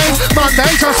runway, Monday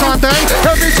to Sunday.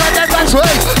 Every Sunday back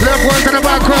way. Left one to the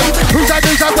back way. Who's that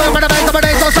dude's up with the bank of a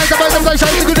day? Don't say the boys of the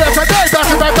shade. You do that today. That's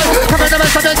the right way. Come in the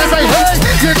rest of the day and say, hey,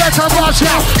 you better watch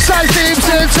out. Side team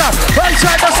center. Right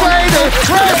side the Sweden.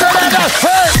 Right to the left.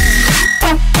 Hey.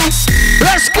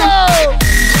 Let's go!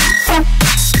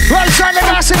 Right side the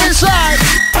massive inside.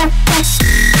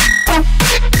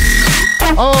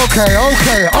 Okay,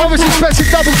 okay. Obviously expecting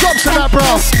double drops in that,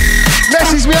 bro.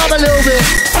 Messes me up a little bit.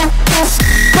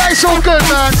 But it's all good,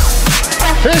 man.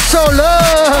 It's all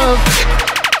love.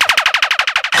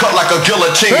 cut like a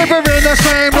guillotine. If we're in the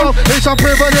same room, it's a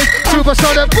privilege.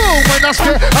 Supersonic boom when I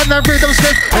spit and then rhythm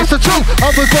stick. It's the truth.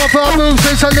 I was born for a move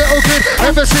since a little kid.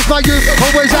 Ever since my youth,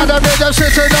 always had a rhythm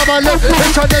sitting on my lip.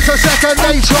 It's turned into second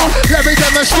nature. Let me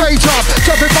demonstrate up.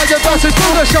 Jumping by your verses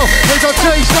through the show. It's a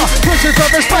taster. Pushing from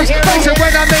the space. Facing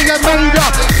when I'm being made up.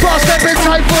 Boss stepping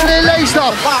tight, fully laced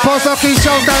up. Boss looking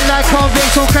shown down like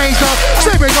convicts who came up.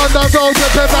 Sleeping on the road,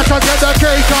 dripping back to get the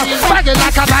cake up. Banging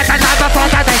like a bat and night before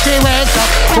that day she wakes up.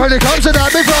 When it comes to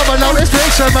that, before I know it's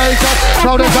picture makeup.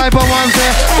 Throw the type of ones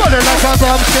there. Running like a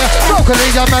bum there. Locally,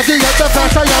 I'm at the end, the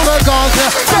best I ever gone there.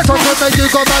 That's what could make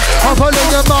you go mad. I'm pulling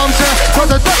your mom's there.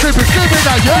 Cause the doctor be screaming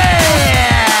like,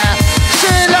 yeah!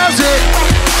 She loves it.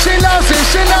 She loves it,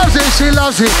 she loves it, she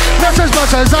loves it. Not as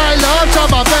much as I love drum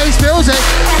and bass music.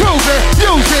 Prove it,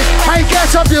 use it, I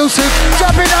guess abusive.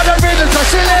 Jumping on the rhythm to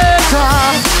selector.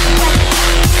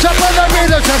 Jump on the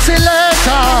rhythm to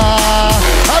selector.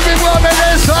 I've been warming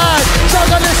inside.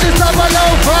 Jungle, this is number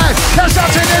low five. That's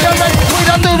shouting in the rain. We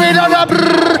don't do it on the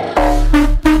brrrr.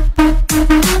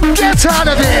 Get out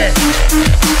of here.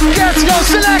 Get your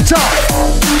selector.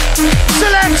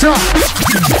 Selector.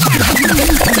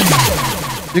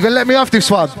 You gonna let me off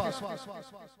this one?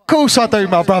 Course I do,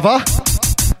 my brother.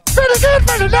 Very good,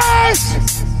 very nice.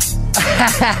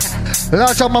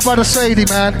 Large up my brother Sadie,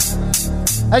 man.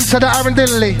 Ain't to the Aaron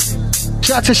Dinley.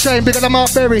 Shout out to Shane, big on the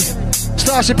Mark Berry.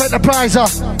 Starship Enterpriser.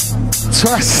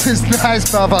 Twice is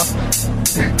nice, brother.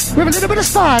 With a little bit of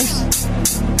spice.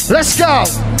 Let's go.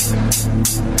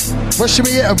 What should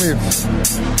we hit him with?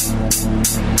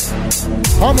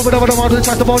 I'm moving over the model,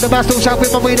 try to mold the best, don't shout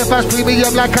with my weed and fast premium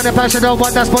like kind of passion, don't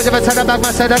want that sport, if I send it back, I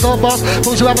said I go boss.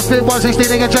 Who's you have a spin, 116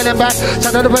 and trailing back.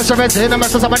 Shout out the restaurants in, the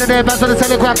mess of somebody there, best for the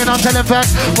telecrack, and I'm telling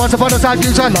facts. Once upon a time,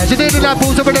 you tried large, you needed that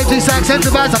booze of an empty sack, send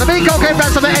to bags, on the big cocaine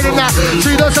rats of an ending that.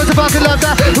 See those sons of fucking love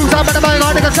that, who's out by the mind,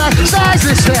 on the side, size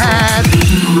this hand.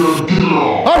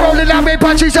 I'm rolling out with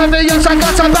punches every yes, I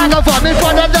got some bag of fun in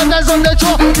front of them, there's on the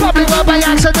draw, probably were by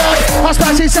accident. I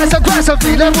spicy sense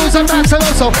aggressively, the moves are maximum,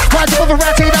 so right over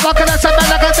ratty, the bucket and some man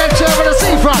like a dead chair with a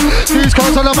seafront. These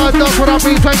calls on the mud dogs when I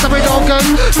replace every dog goes.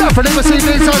 Definitely receive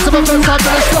these songs of a first time to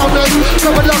the strongest.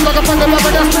 Going along like a fucking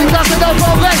rubber, that's big, that's no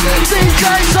problem. DJ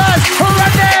says, run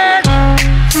it!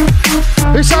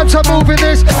 It's time to move in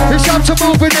this, it's time to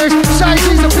move in this.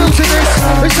 Sizes abusing this,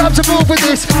 it's time to move in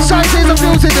this. Sizes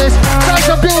abusing this, size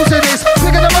abusing this.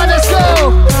 Pick it up and let's go.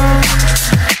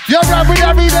 Yo, Rabbi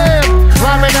Dabby there,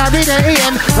 Rabbi Dabby there,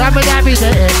 Rabbi Dabby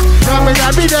there, Rabbi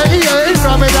Dabby there,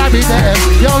 Rabbi Dabby there.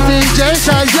 Yo, DJ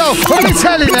says, yo, what are we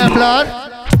telling them, blood?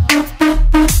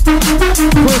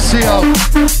 Pussy up.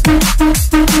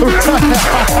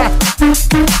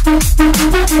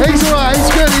 He's alright,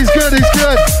 he's good, he's good, he's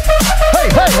good. Hey,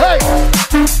 hey, hey.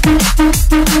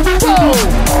 Whoa.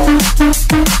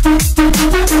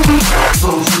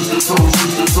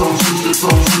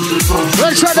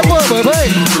 Let's try the boy, hey.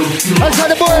 Let's try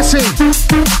the boy, see.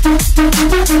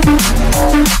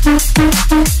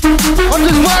 I'm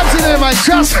just vibing in my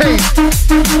trust, hey.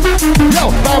 Yo,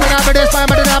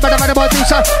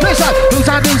 listen, lose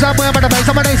on where the base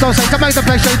of my name, so say, come on, the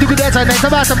place, you can dance, and then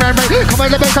come out, the man, come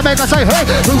on, the base, I make a say, hey,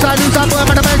 lose on where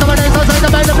the base of my name, so say,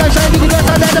 come on, the place, you can dance,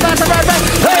 and then come out, the man,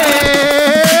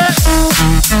 hey,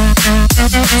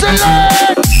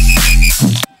 select,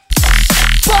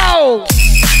 bow,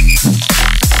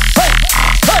 hey,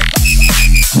 hey,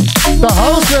 the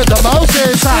host with the most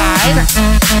inside,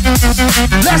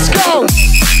 let's go.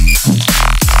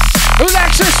 Who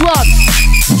likes this one?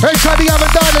 Hey, Tony, you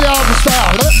haven't done it on the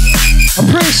style.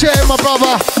 Appreciate it, my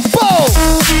brother. Boom!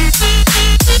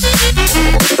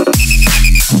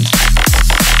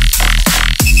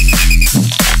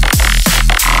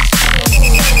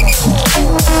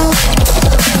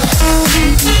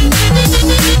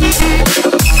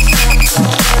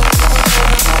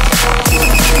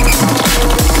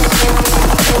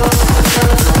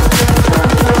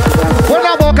 When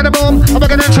I walk in the boom, I'm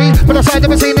making an entry, but I signed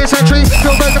never seen this entry.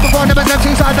 Feel good before never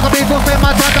empty, so I took a beat, fulfill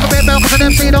my time, took a bit milk, cause an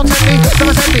MC don't send me,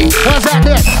 never send me. What's that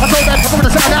there? I told that from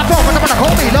the side, I broke, but I'm gonna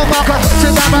call me, no marker.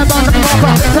 Sit down, my boss, and the marker.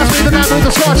 That's me, the night, move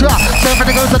the scorcher. Surfing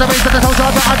the goes to the base of the toes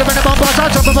up, I'm the minimum boss, I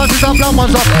jump the bunches up, blown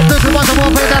ones up. This is one, the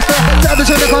more play, that's there. Tell the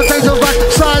shit, the contains of back,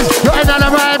 size, you're in on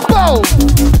the right, boom!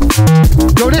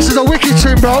 Yo, this is a wicked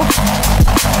tune, bro.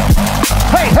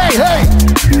 Hey, hey, hey!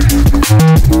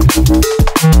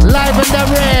 Live in the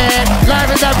ring,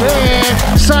 live in the ring.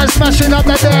 Sun smashing up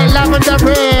the day, live in the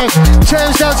ring.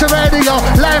 James Delta Radio,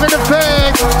 live in the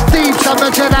pig. Deep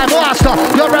summer Jedi Master.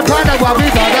 You're a partner, what we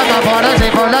got them up on us.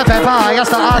 If we're left and fire, yes,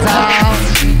 the other.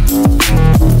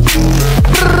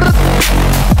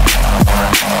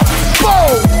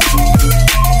 Boom!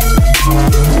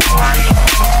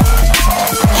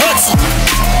 Right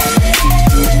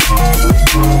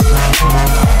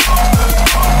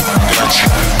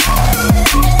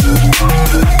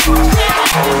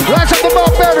up the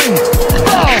Mulberry.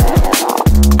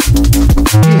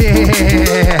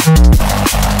 Yeah.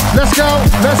 Let's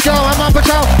go, I'm on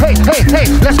patrol. Hey,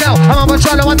 let's go. I'm on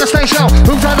patrol, I want the stage show.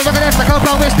 Who's on the record? I come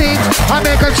from West East. I'm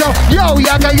in control. Yo,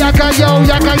 yaga, yaga, yo,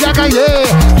 yaga, yaga, yeah.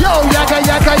 Yo, yaga,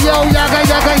 yaga, yo, yaga,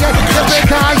 yaga, yeah. The big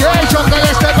car, yeah.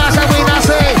 Chocolate, the mass, and we not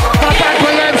say. My back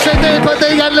with MC, but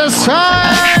they on the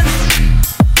side.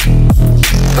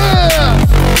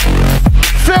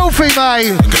 Filthy,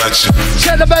 mate. Gotcha.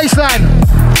 Check the baseline.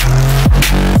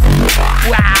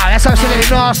 Wow, that's absolutely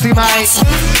nasty, mate.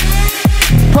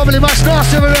 Probably much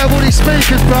nastier than all these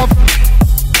speakers, bro.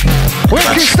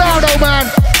 Wicked style, though,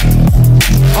 man.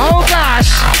 Oh,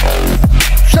 gosh.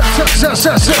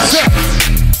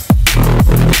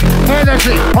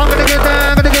 Energy. I'm gonna get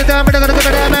down,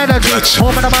 energy.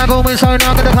 Open the mind, go inside,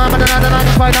 I'm gonna come, and I'm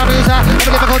gonna find out who's that. I'm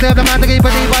gonna go there, the man to keep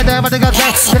it deep right there, but they got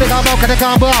that. Can I come out, can I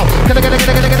come out? Can I come out, can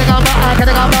I come out? Can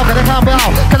I come out,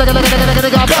 can I come out? Can I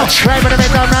come out? Right, but a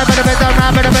bit down, right, but a bit down,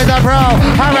 right, but a bit down, bro.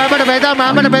 All right, but a bit down,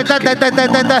 right, but a bit down,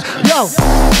 yo.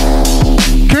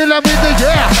 Killer with the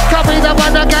yeah, can be the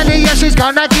one that can yeah, she's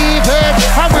gonna give it.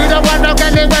 I'm with the one that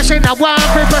can where she now want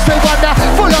people to wonder.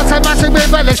 Full of time, massive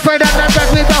village, spread out and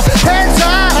back with the hands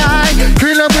high.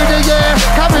 Killer with the yeah,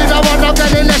 can be the one that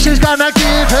can yeah, she's gonna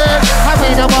give it. I'm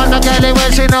with the one that can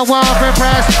where she now want to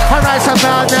press. Alright, so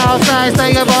now, size,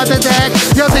 stay about the deck.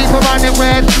 Your people running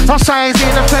with our signs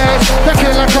in the face. The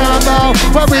killer combo,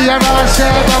 but we are all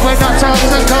set, but we're not tongues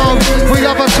and cold. We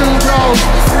have a two bros,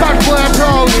 bad boy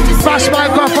bros, bash my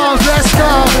let's go.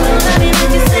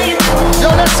 Yo,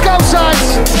 let's go,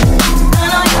 sons.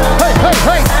 Hey.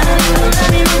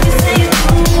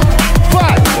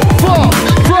 5, 4,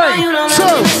 3, 2.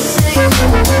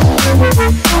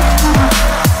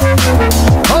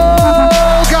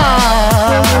 Oh,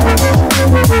 God.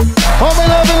 Oh, we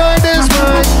love it like this,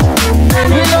 man.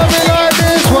 We love it like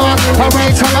this one.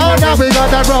 Alright, come on now, we got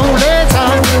that rolling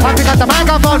time. I pick up the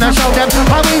microphone and show them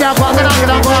how we are walking on.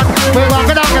 We're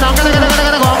walking on. We're walking on.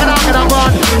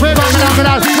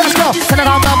 Let's go. Can I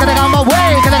come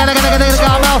away? Can I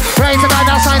come out? Raise the gun,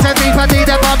 now signs and deep, I need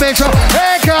them on bitch.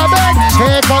 Here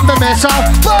come the missile.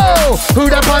 Whoa, who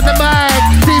the on the mic?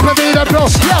 Deep, I need a blow.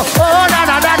 Yo, oh, na.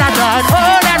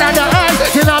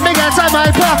 You know me inside my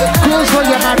bar. Cruise for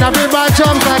your man, I bring my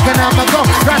jump like an amago.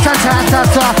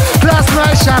 Rat-a-tat-ta-ta, plus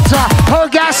my shatter. Oh,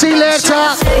 gassy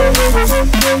later.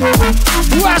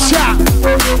 Watch out.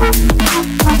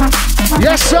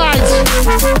 Yes, right.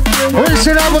 We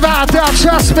should have without a doubt,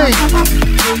 trust me.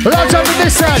 Let's have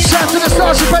this side. Shout to the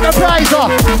Starship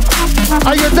Enterpriser.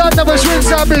 Are you done now with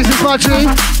Rinse Our Business, my G?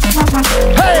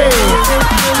 Hey!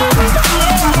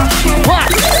 1,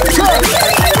 2.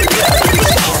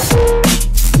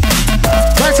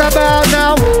 Right about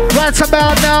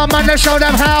now, man, to show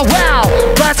them how wow.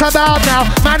 Right about now,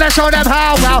 man, to show them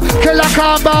how wow. Killer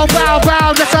combo,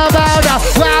 bow, just about now.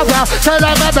 Wow, tell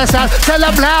them understand, tell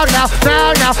them loud now.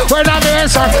 When I'm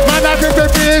inside, man, I rip the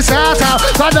beats out.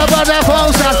 Find the body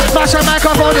posters, mash a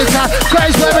microphone inside.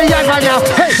 Grace where we young right now.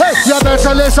 Hey, you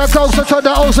better listen closer to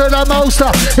the O's and the Moster.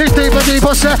 It's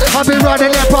deeper, sir, I've been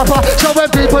running it proper. So when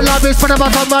people love me, put them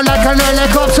on like an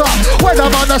helicopter. When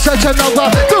I'm on the section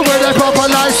number, do it proper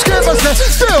like skip us.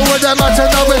 Deal with them at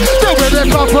know it, deal with it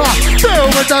proper. Deal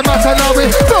with them at know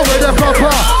it, deal with it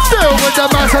proper. Deal with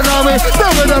them at know it,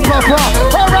 deal with it proper.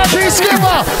 Alright,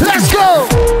 Skipper, let's go.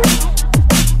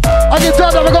 And you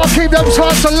done that, we gotta keep them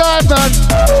trance alive, man.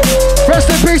 Rest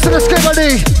in peace to the Skipper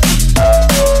D.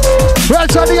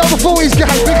 Right on the over 40s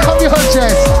gang, big up your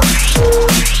chest.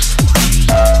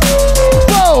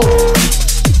 Whoa.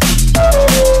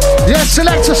 Yes,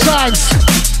 selector signs.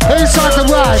 Inside the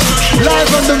ride,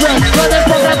 live on the web, ready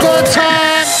for a good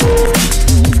time.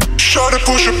 Try to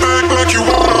push it back like you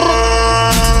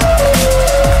want.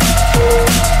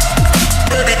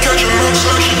 Baby, catch your looks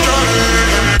like she got it.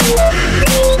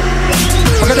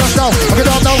 I get up now, I get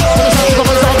up now. When it's time to go,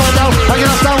 when it's all gone down. I get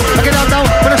up now, I get up now.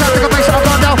 When it's time to go, face I'm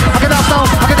gone down. I get up now,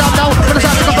 I get up now. When it's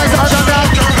time to go, face I'm gone down.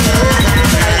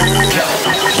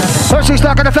 She's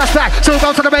stuck in the flashback, so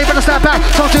go to the main for the snap back.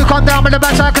 So to come down with the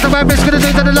back side, cause the web is gonna do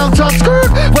to the long top.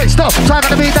 Wait, stop, so I'm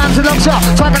gonna be down to the long shot.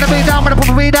 So I'm gonna be down with the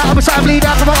proper read out. I'm beside bleed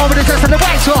out, come on over the test and the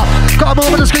white swap. Got a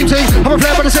move with the scream team, I'm a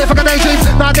player with the safe for the nation.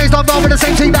 Nowadays don't roll with the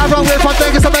same team that I roll with, one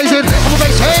thing is amazing. I'm a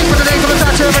base change for the days of the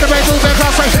statue, with the red move and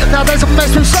class race. Nowadays I'm a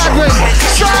mess through sideways.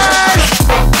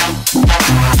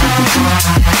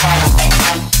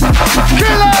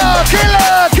 Killer!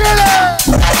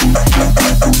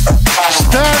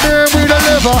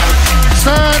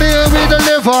 Stand here, we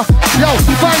deliver. deliver. Yo,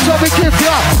 find what we give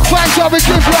ya. Find what we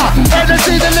give ya.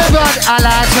 Energy delivered. I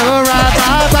like to ride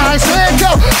my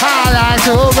bicycle. I like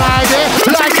to ride it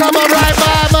like I'm a ride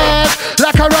my man.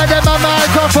 Like I ride in my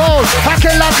microphone. I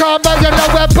can like I'm a, you know,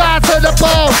 we're back to the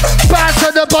bone. Back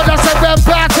to the bone. I said we're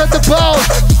back to the bone.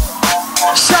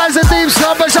 Shines a deep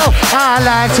summer show. I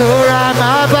like to ride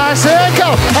my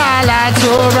bicycle. I like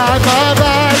to ride my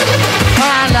bike.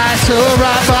 I like to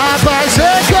ride my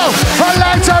bicycle. I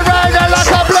like to ride it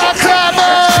like a black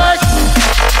diamond.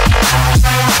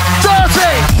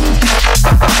 Dirty.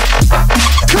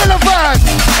 Killer van.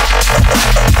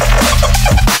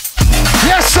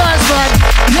 Yes, size man.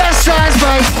 Yes, size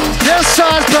mate. Yes,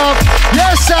 size dog.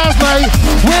 Yes, size mate.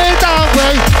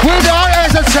 We don't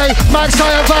hesitate. Max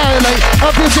I violate.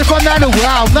 Abuse from that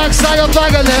wow. Max I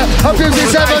violate. Abuse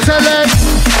is ever telling.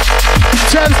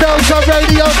 Gems those on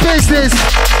radio business.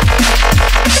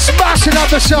 Smashing up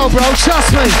the show, bro.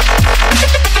 Trust me.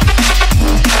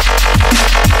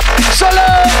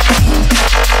 Salute.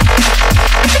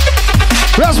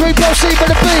 As we proceed with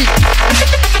the beat.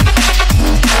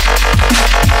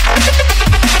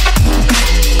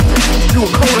 You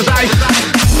were cold as ice.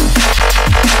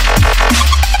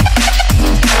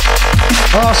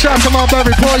 Oh, shout out to my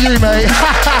baby, poor you, mate.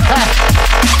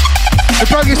 The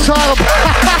broke his title.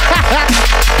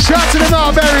 Shout out to the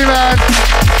Marberry, man.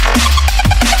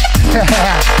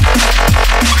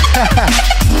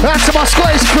 That's to my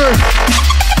Scottish crew.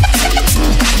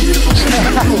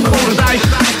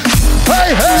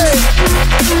 Hey, hey,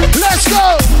 let's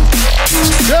go.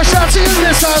 Yeah, shout out to you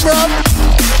this time, bro.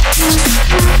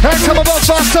 Hey, to my boss,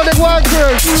 my Sonic One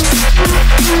crew.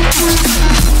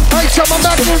 Hey, to my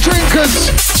Magnum drinkers.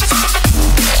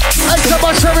 Hey, to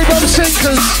my Cherry Bomb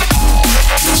sinkers.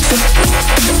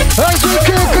 As we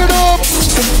kick it up.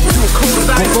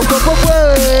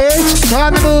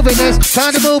 Time to move in this,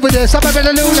 time to move in this. I'm a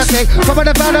little lunatic, some of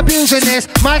the bad abusing this.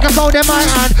 Microphone in my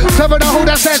hand, some of the who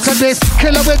that censor this.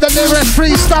 Killer with the lyrics,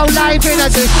 freestyle live in a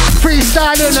this.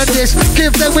 Freestyle in a this,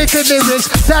 give the wicked lyrics.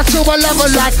 That's who I love a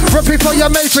like, repeat for your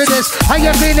mates with this. I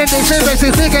ain't feeling this lyrics,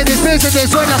 it's big in this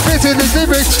business. When I'm spitting this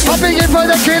lyrics, I'm bringing for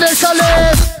the killers to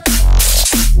live.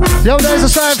 Yo, there's a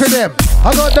sign for them.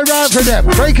 I got the rhyme for them.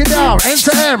 Break it down, end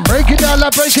to end. Break it down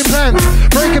like breaking pens.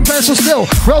 Breaking pencil still.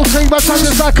 Rotating my tongue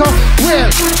just like a wheel.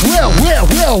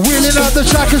 Wheeling out the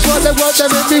track is what they want. They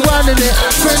make me winding it.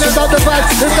 Spinning about the vibe.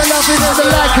 If they're loving it,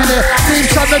 they're liking it. Team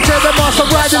son of Jerry Master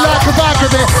riding like a back of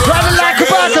it. Riding like a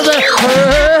back of it.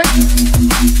 Hey.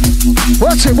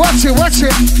 Watch it, watch it, watch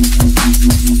it.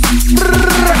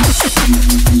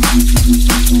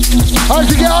 How'd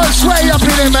you get all sway up in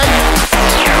it, mate?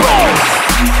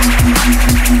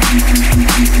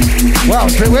 Wow,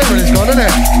 it's a bit weird when it's gone, isn't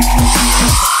it?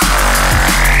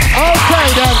 Okay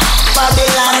then.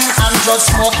 Babylon, I'm just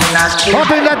smoking a kid.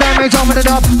 Pumping the damage on with it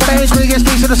up, but I ain't biggest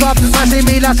piece of the slop. I see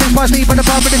me last 6 points deep in the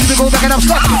pump, and if you go back and I'm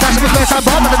stuck. That's the best I'm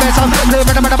bumping the best I'm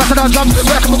living in the best of jump.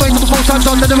 Welcome away to the full sun,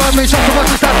 under the run, me shot to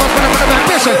watch the step up when I'm with the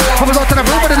ambition. From the road to the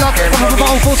room with the lock, from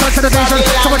the full sun to the vision.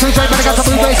 Someone too straight, but I got the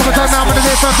blue base, someone turn around with the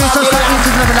different features. Quite easy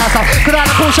to never last out. Could I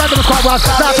have push out to the squad was?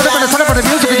 Now to the minute, son of the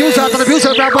music, use out to the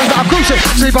music, round boys that I'm crucial.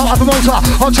 Sleep out of the motor,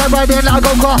 on train right there, let I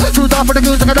go car. Too dark for the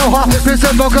music, I know her.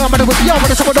 Vincent Boker, I'm with yo,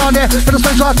 with someone down there, for the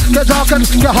space run. Get dark and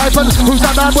get hyping. Who's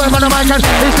that bad boy on the mic? And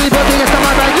it's the body, it's the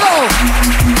man, man. Yo!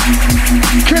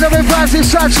 Killer with fancy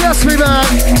shots, yes, me, man.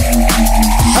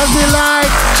 As we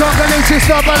like, chocolate to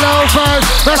stop a low first.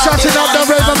 We're shutting up the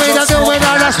river, me, they're doing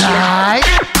all that's right.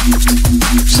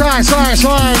 Sign.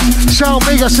 Show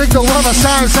me a signal of a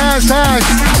sign.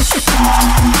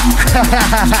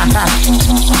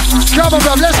 Come on,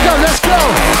 bro, let's go.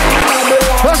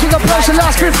 First we gonna play the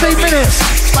last 15 minutes.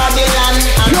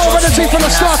 Pure energy from the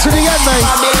start to the end, mate.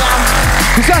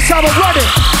 Cause that's how I run it.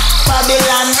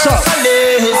 So.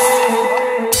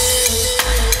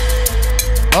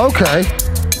 Okay.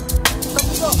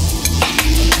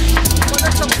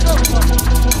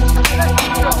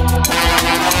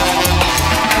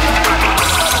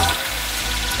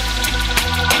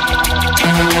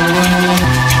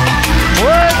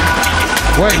 Wait.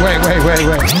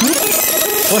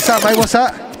 What's that, mate? What's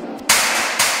that?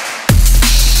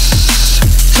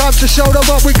 Time to show them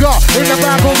what we got in the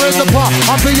bag or in the pot.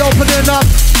 I'll be opening up.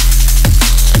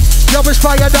 Yo, it's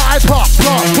fire that I pop.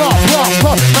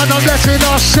 And I'm letting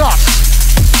our shots.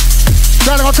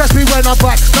 They can't test me when I'm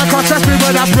back. They can't test me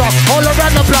when I'm blocked. All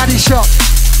around the bloody shop.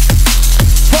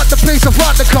 Fuck the police and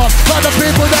fuck the cop. Fuck the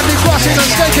people that be crossing and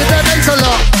staking their mates a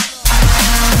lot.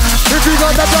 If you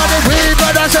got the bloody weed,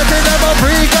 but I said they never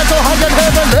free. Get 200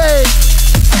 heavily.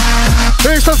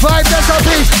 It's the vibe that's on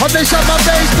me. On this on my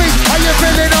bass beat. Are you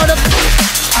feeling on the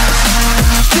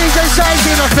DJ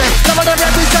Sizing of it? Some of them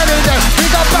representing them.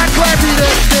 We got back to every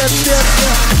day.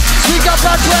 We got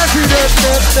back to every day.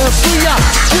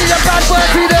 We got back to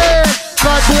every day.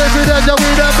 Bad boy every day, no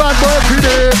we the bad boy every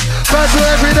day. Bad boy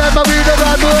every day, but we the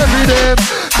bad boy every day.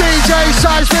 DJ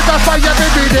Size with the fire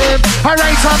every day. I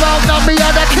raise them out, now me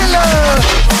and the killer.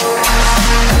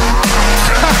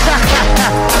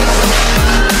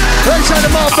 Let's turn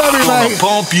them up, baby, mate.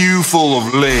 Pump you full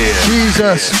of lead.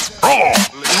 Jesus.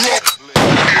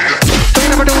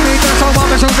 Never do me, just so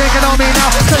mama, so thinking on me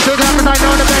now. Since you got me, I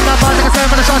know the thing I'm about to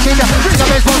get for the shot in ya. Bring a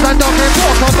baseball and don't get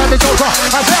walk, don't let the joke off.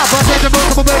 I fell, but take the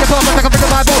move, come away the pump, take a bit of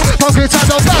my boat. Pump it, time,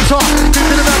 don't dance off. Keep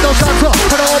to the man, don't stand up.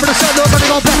 Put it over the sun, nobody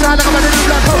gon' pass out like I'm ready to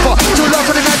black pumper. Too long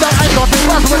for the night, I ain't got me.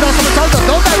 Pass with us on the shoulder,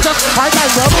 don't let us. I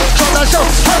like them, show that show.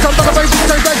 Hands up, like a baby,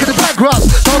 stay back in the background.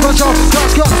 Don't control,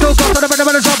 cross, cross, still got to the minute,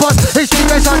 minute, jump on. He's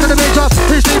DJ side to the mid drop.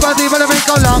 He's deep on deep, and the beat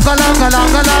go long, go long, go long,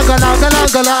 go long, go long, go long,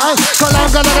 go long, go long,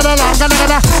 go long, go long, go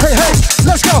long. Hey, hey.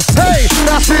 Let's go, hey,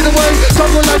 that's me the way.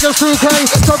 Jungle like just 2K.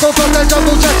 Jungle from the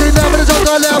jungle, checking down with the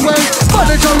jungle left way. From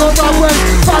the jungle right way.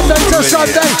 Monday to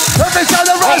Sunday. Every time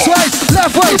the right way,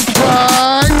 left way,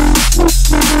 right.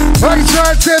 Right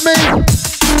turn to me.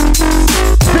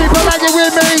 People like you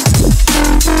with me.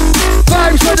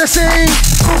 Vibes for the scene.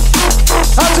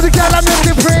 Out to the gal I'm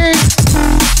looking free.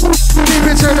 Keep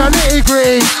it to the nitty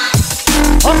gritty.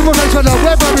 I'm gonna turn the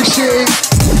weather machine.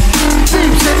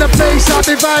 Deeps in the place, I'll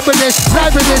be vibing this,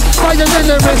 living this, fire in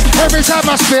the wrist, every time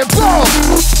I spit, boom!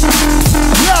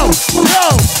 Yo,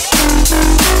 yo!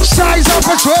 Size on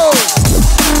patrol!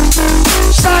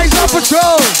 Size on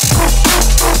patrol!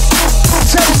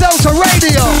 Temps out to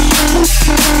radio!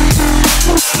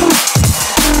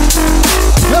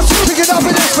 Let's kick it up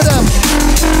with this for them!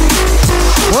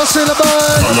 What's in the bud?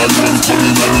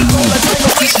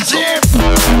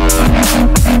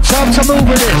 Time to move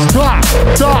it in, dark,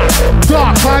 dark,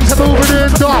 dark. Time to move it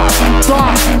in, dark,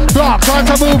 dark, dark. Time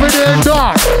to move it in,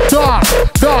 dark, dark,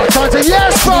 dark. Time to,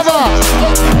 yes, brother.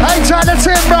 Ain't trying to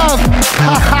tip, bro.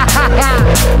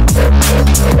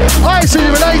 I ain't seen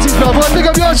you in 80s, brother. Pick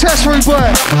up your chest, rude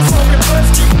boy.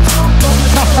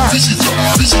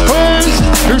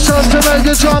 It's time to make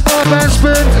it jump up and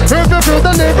spin. If you feel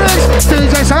the lyrics,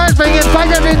 DJ Size bringing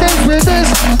fire everything with this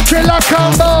killer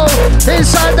combo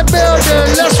inside the building.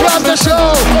 Let's run the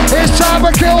show. It's time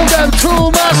to kill them.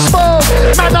 Too much smoke.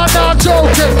 Man, I'm not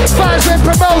joking. Vibes been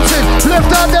promoted.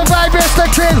 Lift up the vibe, it's the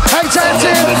king. Hey,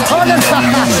 chanting on the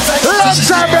long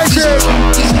time regime.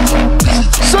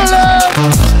 Salam.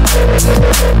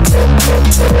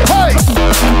 Hey.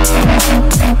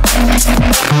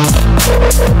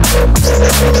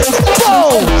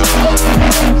 Boom.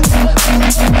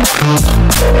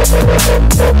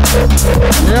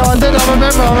 Yeah, I did. I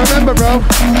remember, bro.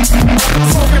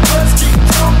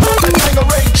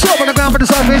 Stop on the ground for the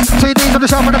surface. CDs on the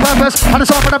shop for the purpose. On the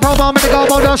song for the promo, I'm in the go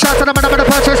mode. No shots to the man, I'm in the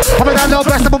purchase. I'm in that low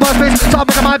best of my worst piece. So I'm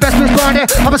in my best piece, burn it.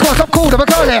 I'm a score, stop cool, I'm a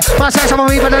girl it. My sex, I'm a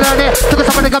even to learn it. Took us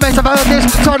up in the comments, I've heard this.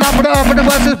 Turn up for the earth for the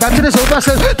worst. Back to the super.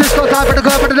 Disco time for the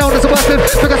girl for the known as the worst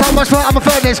piece. Because how much fun I'm a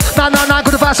furnace. 999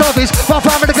 could have fast service. While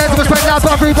five in the games, I'm a spread out.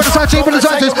 But I'm for the searching for the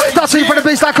searches. Don't see for the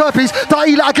beast like herpes. Don't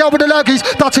eat like a girl with the lurkies.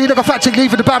 Don't see like a fat chick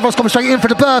leave for the bad rolls coming straight in for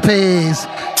the burpees.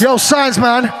 Yo, Signs,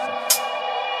 man.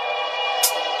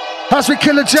 As we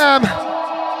kill a jam.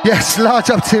 Yes,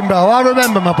 large up Timbo. I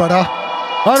remember, my brother.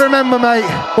 I remember, mate.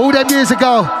 All them years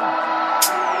ago.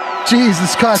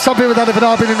 Jesus Christ. Some people don't even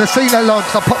know I've been in the scene that long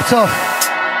because I popped off.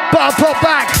 But I popped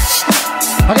back.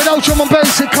 I get old drum on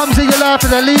bass, it comes in your life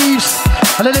and it leaves.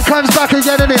 And then it comes back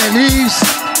again and it leaves.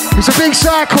 It's a big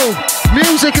cycle.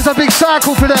 Music is a big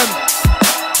cycle for them.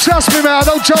 Trust me, man, I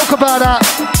don't joke about that.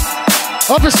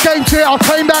 I've escaped it, I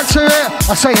came back to it.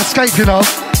 I say escape, you know.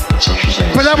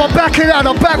 But now I'm back in it and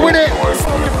I'm back with it.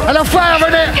 And I'm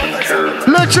firing it.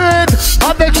 Legend.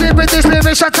 I'm the kid with this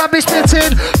lyrics I can be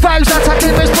spitting. Vibes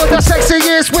attacking this for the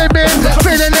sexiest women.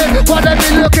 Feeling it, what they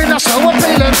be looking at so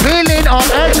appealing. Feeling on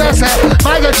edges,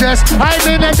 my address. I'm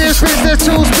in this business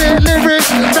to spit lyrics.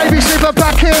 Maybe slip a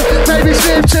back in, maybe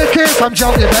slip chickens. I'm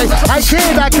joking, mate. I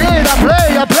kid, I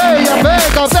play.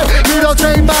 You don't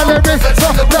take my lyrics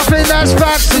for nothing that's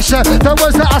facts. The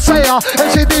words that I say are,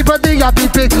 it's a deeper thing, I be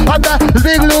big. I'm that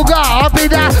big Luger, I'll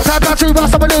be that type of two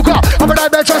bust, I'm a Luger. I'm a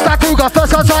nightmare just like Kruger.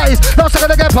 First class artist, no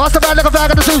second to get past the man like a flag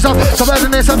on the shoes up. Some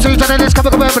in this, some shoes and this, come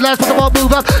and but let's put them all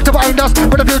move up. To behind us,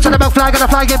 with the future, the milk flag and a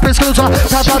flying pin scooter.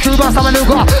 Type of two bust, I'm a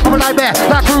Luger. I'm a nightmare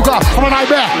like Kruger. I'm a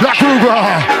nightmare like Kruger.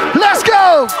 Let's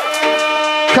go!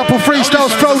 Couple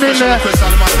freestyles thrown in there.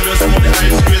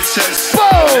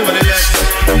 Boom!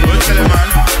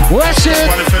 Watch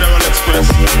it!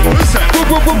 request. Listen.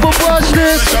 Watch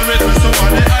this. Special request to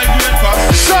one the high grade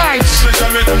pass. Sides.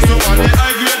 Special request to one the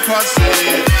high grade pass.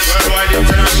 Worldwide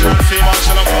international fee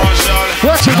marshal of Marshall.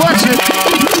 Watch it.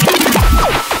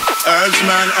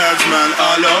 Herbsman,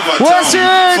 all over What's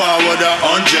town. it? Forward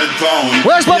 £100.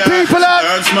 Where's my people at?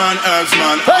 Herbsman,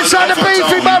 Outside the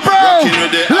beefy, my bro.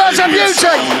 Lots of you,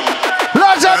 check.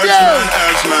 Lots of you.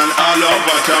 Herbsman, all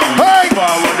over town. Hey.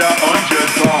 Forward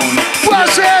 £100.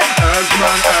 What's it?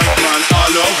 Herbsman,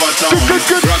 all over town.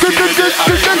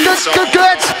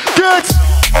 Good.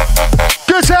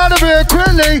 Get out of here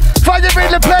quickly. Fire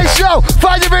in the place, yo.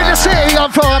 Fire in the city.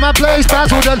 I'm from a place,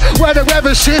 Basildon, where the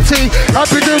weather's shitty. I've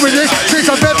been doing this since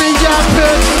I'm very young.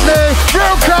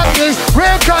 Real company.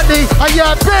 I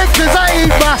am big cause I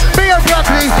eat my meal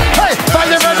broccoli. Hey, fire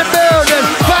in the building.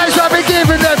 Fire's what we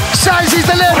giving them. Signs he's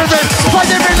delivering.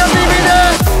 Fire in the living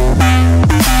there.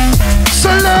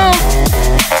 Salute.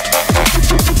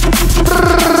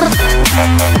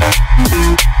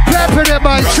 Pepping it,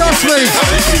 mate, trust me.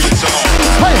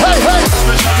 Hey.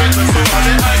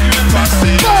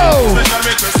 Whoa.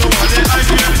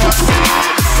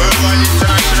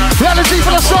 Reality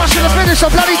for the start and the finish, I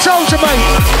bloody told you, mate.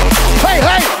 Hey.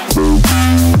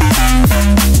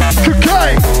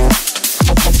 Okay.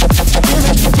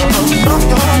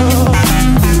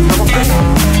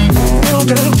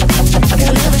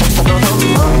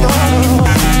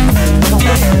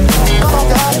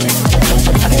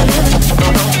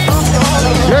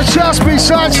 Yeah, trust me,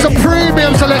 son, it's a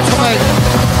premium selector, mate.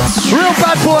 Real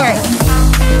bad boy.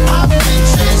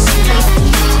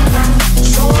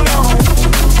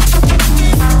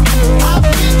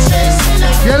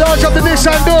 Yeah, large up the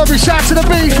Nissan Derby, shout to the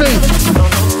beefy.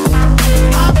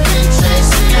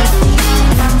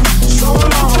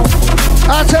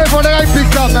 I'll tell everyone they ain't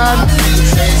picked up, man.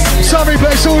 Sorry,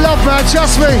 but it's all love, man,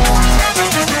 trust me.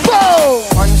 Whoa!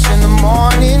 Once in the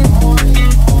morning,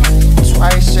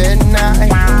 twice at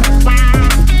night.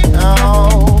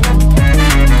 Oh,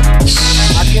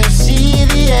 I can see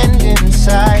the end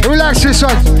inside. Who likes this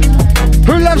one?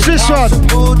 Who loves this one?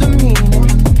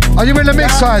 Are you in the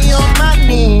mix side?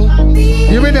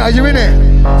 You in it? Are you in it?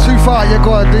 Too far, yeah,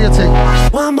 go on, do your thing.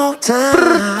 One more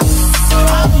time.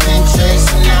 I've been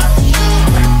chasing after you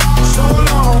so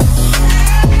long.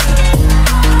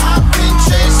 I've been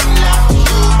chasing after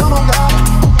you. Come on, God.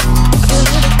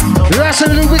 You're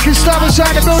absolutely wicked stuff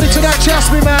inside the building tonight,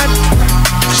 trust me, man.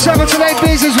 7 to 8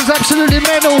 business was absolutely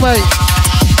mental, mate.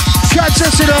 Catch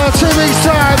us in 2 weeks'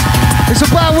 time. It's a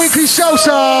bi-weekly show,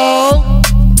 so...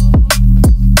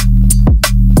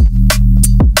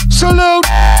 Salute!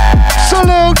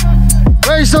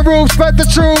 Raise the roof, spread the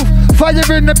truth. Fire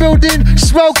in the building,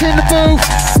 smoke in the booth.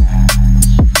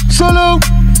 Salute!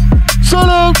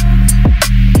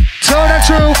 Tell the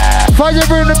truth. Fire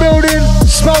in the building,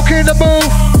 smoke in the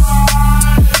booth.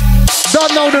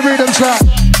 Don't know the rhythm track.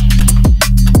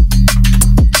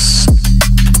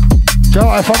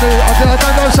 Joe, if I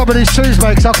don't know some of these tunes,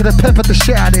 mate, because I could have peppered the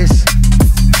shit out of this.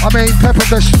 Peppered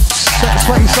the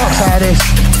sweaty socks out of this.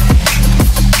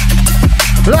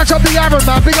 Light up the Aaron,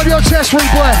 man. Big on your chest, wing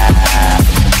boy.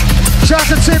 Shout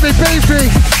to Timmy, Beefy,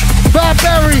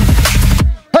 Barberry.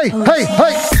 Hey.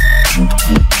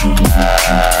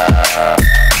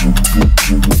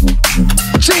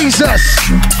 Jesus.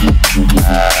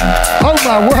 Oh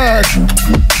my word.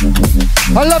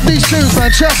 I love these tunes, man.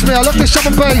 Trust me, I love this drum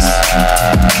and bass.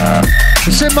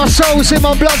 It's in my soul, it's in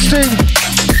my bloodstream.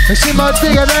 It's in my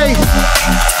DNA.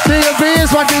 D&B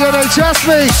is my DNA, trust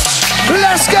me.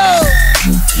 Let's go.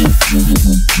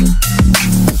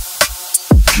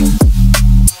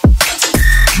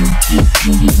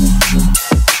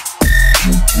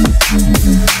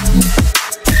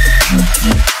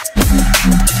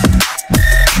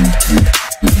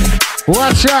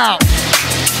 Watch out.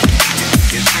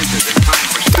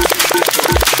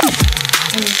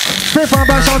 Spit from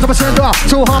my songs, I'm a sender.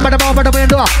 Too hard, but I'm on by the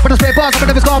window. But the spit bars, but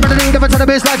if it's gone, but the need of it to the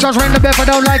bass, like Josh ring the bit, I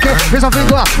don't like it. Here's a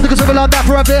finger. Niggas will on that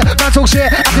for a bit. Man talk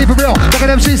shit, I keep it real. Look at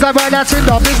MCs like right now,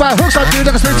 Tinder. Big white hooks like you,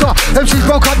 like a splinter. MCs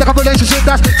broke up like a relationship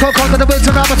that's talk on to the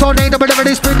winter. Now I'm a tornado, but never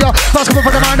spin ya. Fast coming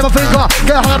from the mind of a finger.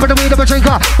 Get hard, but the weed of a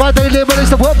drinker. Right they live, but it's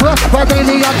the work, right they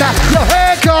leave on that. Yo,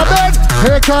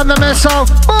 here come the missile.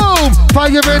 Boom!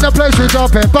 Fire in the place, we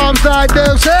dropping bombs like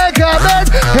this.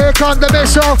 Here come the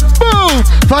missile. Boom!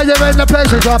 Fire in the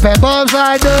place, we dropping bombs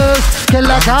like this.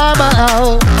 Killer karma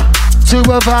out. Two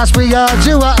of us, we are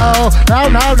duo.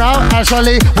 No.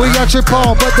 Actually, we are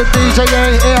triple, but the DJ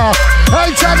ain't here.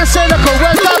 Ain't time to cynical.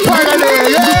 Where's that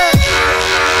finally? Yeah.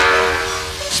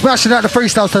 Smashing out the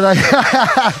freestyles today.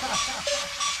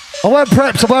 I weren't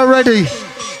prepped, I weren't ready.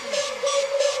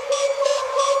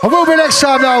 I will be next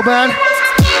time now, man.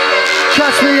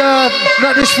 Catch me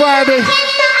not this Friday.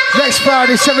 Next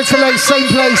Friday, 7 to 8, same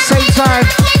place, same time.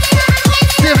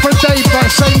 Different day, but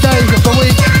same day of the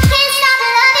week.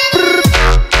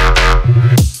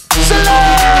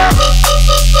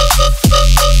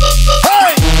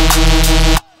 Hey!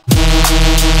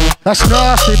 That's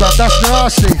nasty, but that's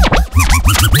nasty.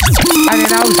 And he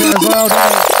knows it as well,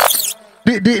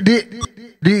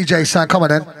 DJ son, come on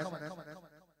then.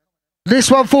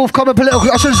 This one forthcoming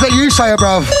political. I should just let you say it,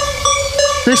 bruv.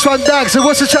 This one, Dags. So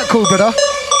what's the track called, brother?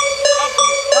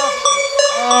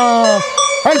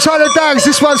 Ain't trying to Dags.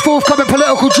 This one's forthcoming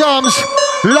political drums.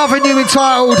 Loving You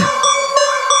entitled.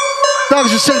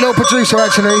 Dags is a sick little producer,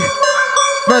 actually.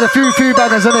 Made a few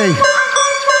bangers, hasn't he?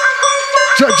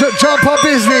 Jump on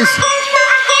business.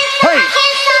 Hey.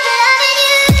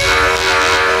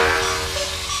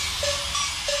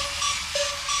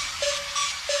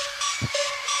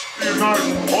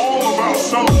 All about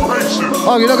celebration.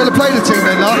 Oh, you're not going to play the team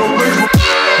then, no?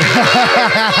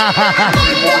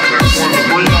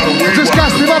 Just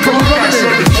gassed him up and we're running it.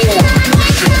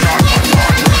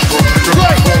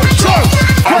 Great, let's go!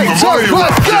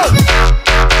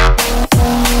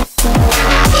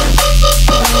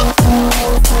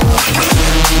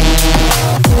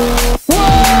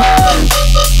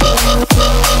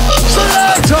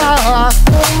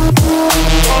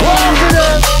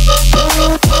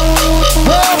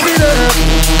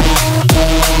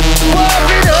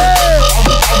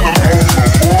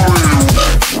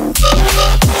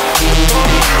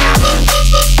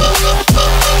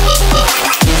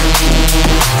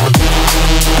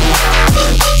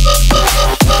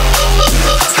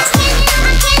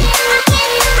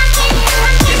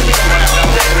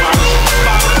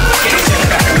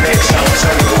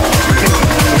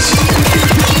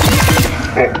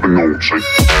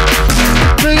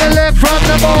 Bring your leg from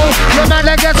the bowl. Your man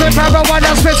that gets in power when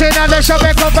I'm spitting and they shall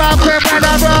make a brown crib when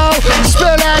I roll.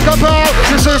 Spill like a bro.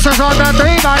 The sisters on the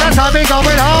beam by the time we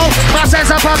going home. My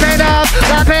sense of popping up.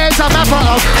 The pigs on my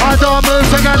phone. I don't move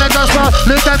together just for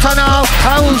leave them to know.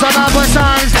 Who's on upward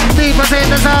signs? Deepest in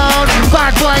the zone.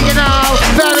 Bad boy, you know.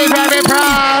 Very, very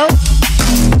proud.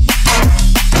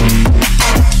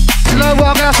 You know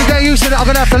what? I'm gonna have to get used to it. I'm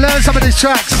gonna have to learn some of these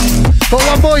tracks. But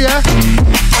one more, yeah?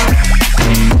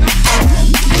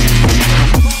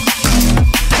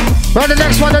 Right, the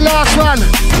next one, the last one.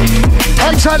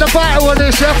 Outside the battle on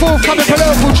this, yeah? Forthcoming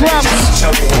political drums.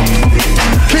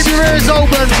 Keep your ears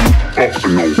open.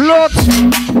 Look.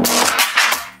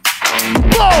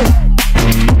 Boom!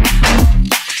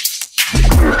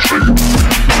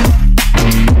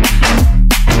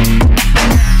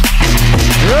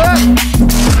 Yeah.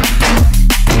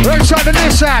 Right side of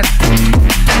this hand.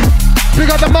 We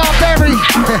got the Mark Berry.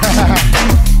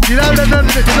 You know the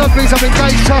nubbies have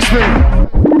engaged, trust me.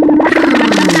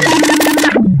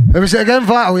 Let me say it again,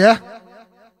 Vital, yeah?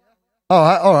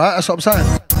 Alright, that's what I'm saying.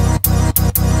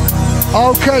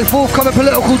 Okay, forthcoming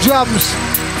political drums.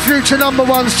 Future number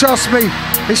ones, trust me.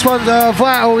 This one's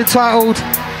Vital, entitled.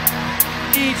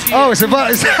 Oh, it's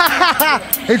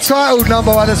entitled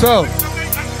number one as well.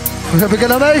 We're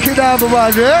gonna make it number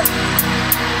one, yeah?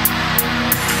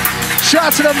 Shout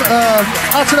out to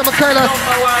them, Michaela.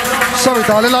 Sorry,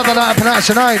 darling, I don't know how to pronounce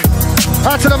your name.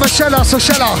 Out to the Michela,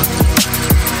 Sochella.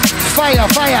 Fire.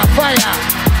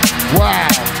 Wow.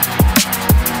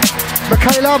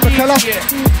 Michaela.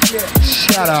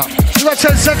 Shut up. We got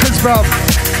 10 seconds, bro.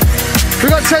 We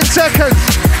got 10 seconds.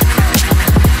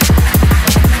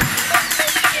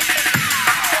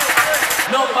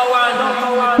 Number one.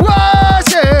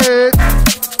 What's it?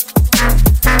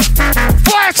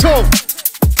 Vital.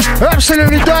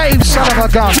 Absolutely Dave, son of a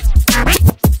gun.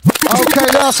 Okay,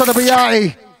 last one of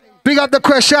Biati. Big up the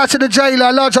quest, shout out to the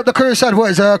jailer, large up the crew, said, what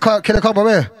is Killer Combo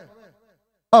here?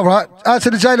 Alright, out to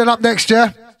the jailer up next,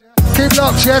 yeah? Keep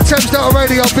locked, yeah? Thames Delta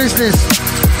Radio business.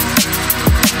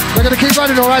 We're gonna keep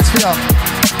running alright for you.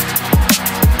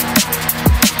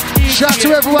 Shout out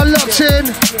to everyone locked in.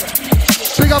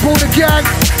 Big up all the gang.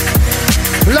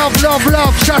 Love.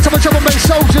 Shout out to my trouble mate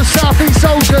soldiers, South East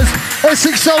soldiers,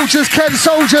 Essex soldiers, Kent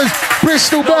soldiers,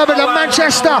 Bristol, Birmingham,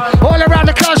 Manchester, all around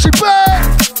the country.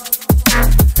 Bang!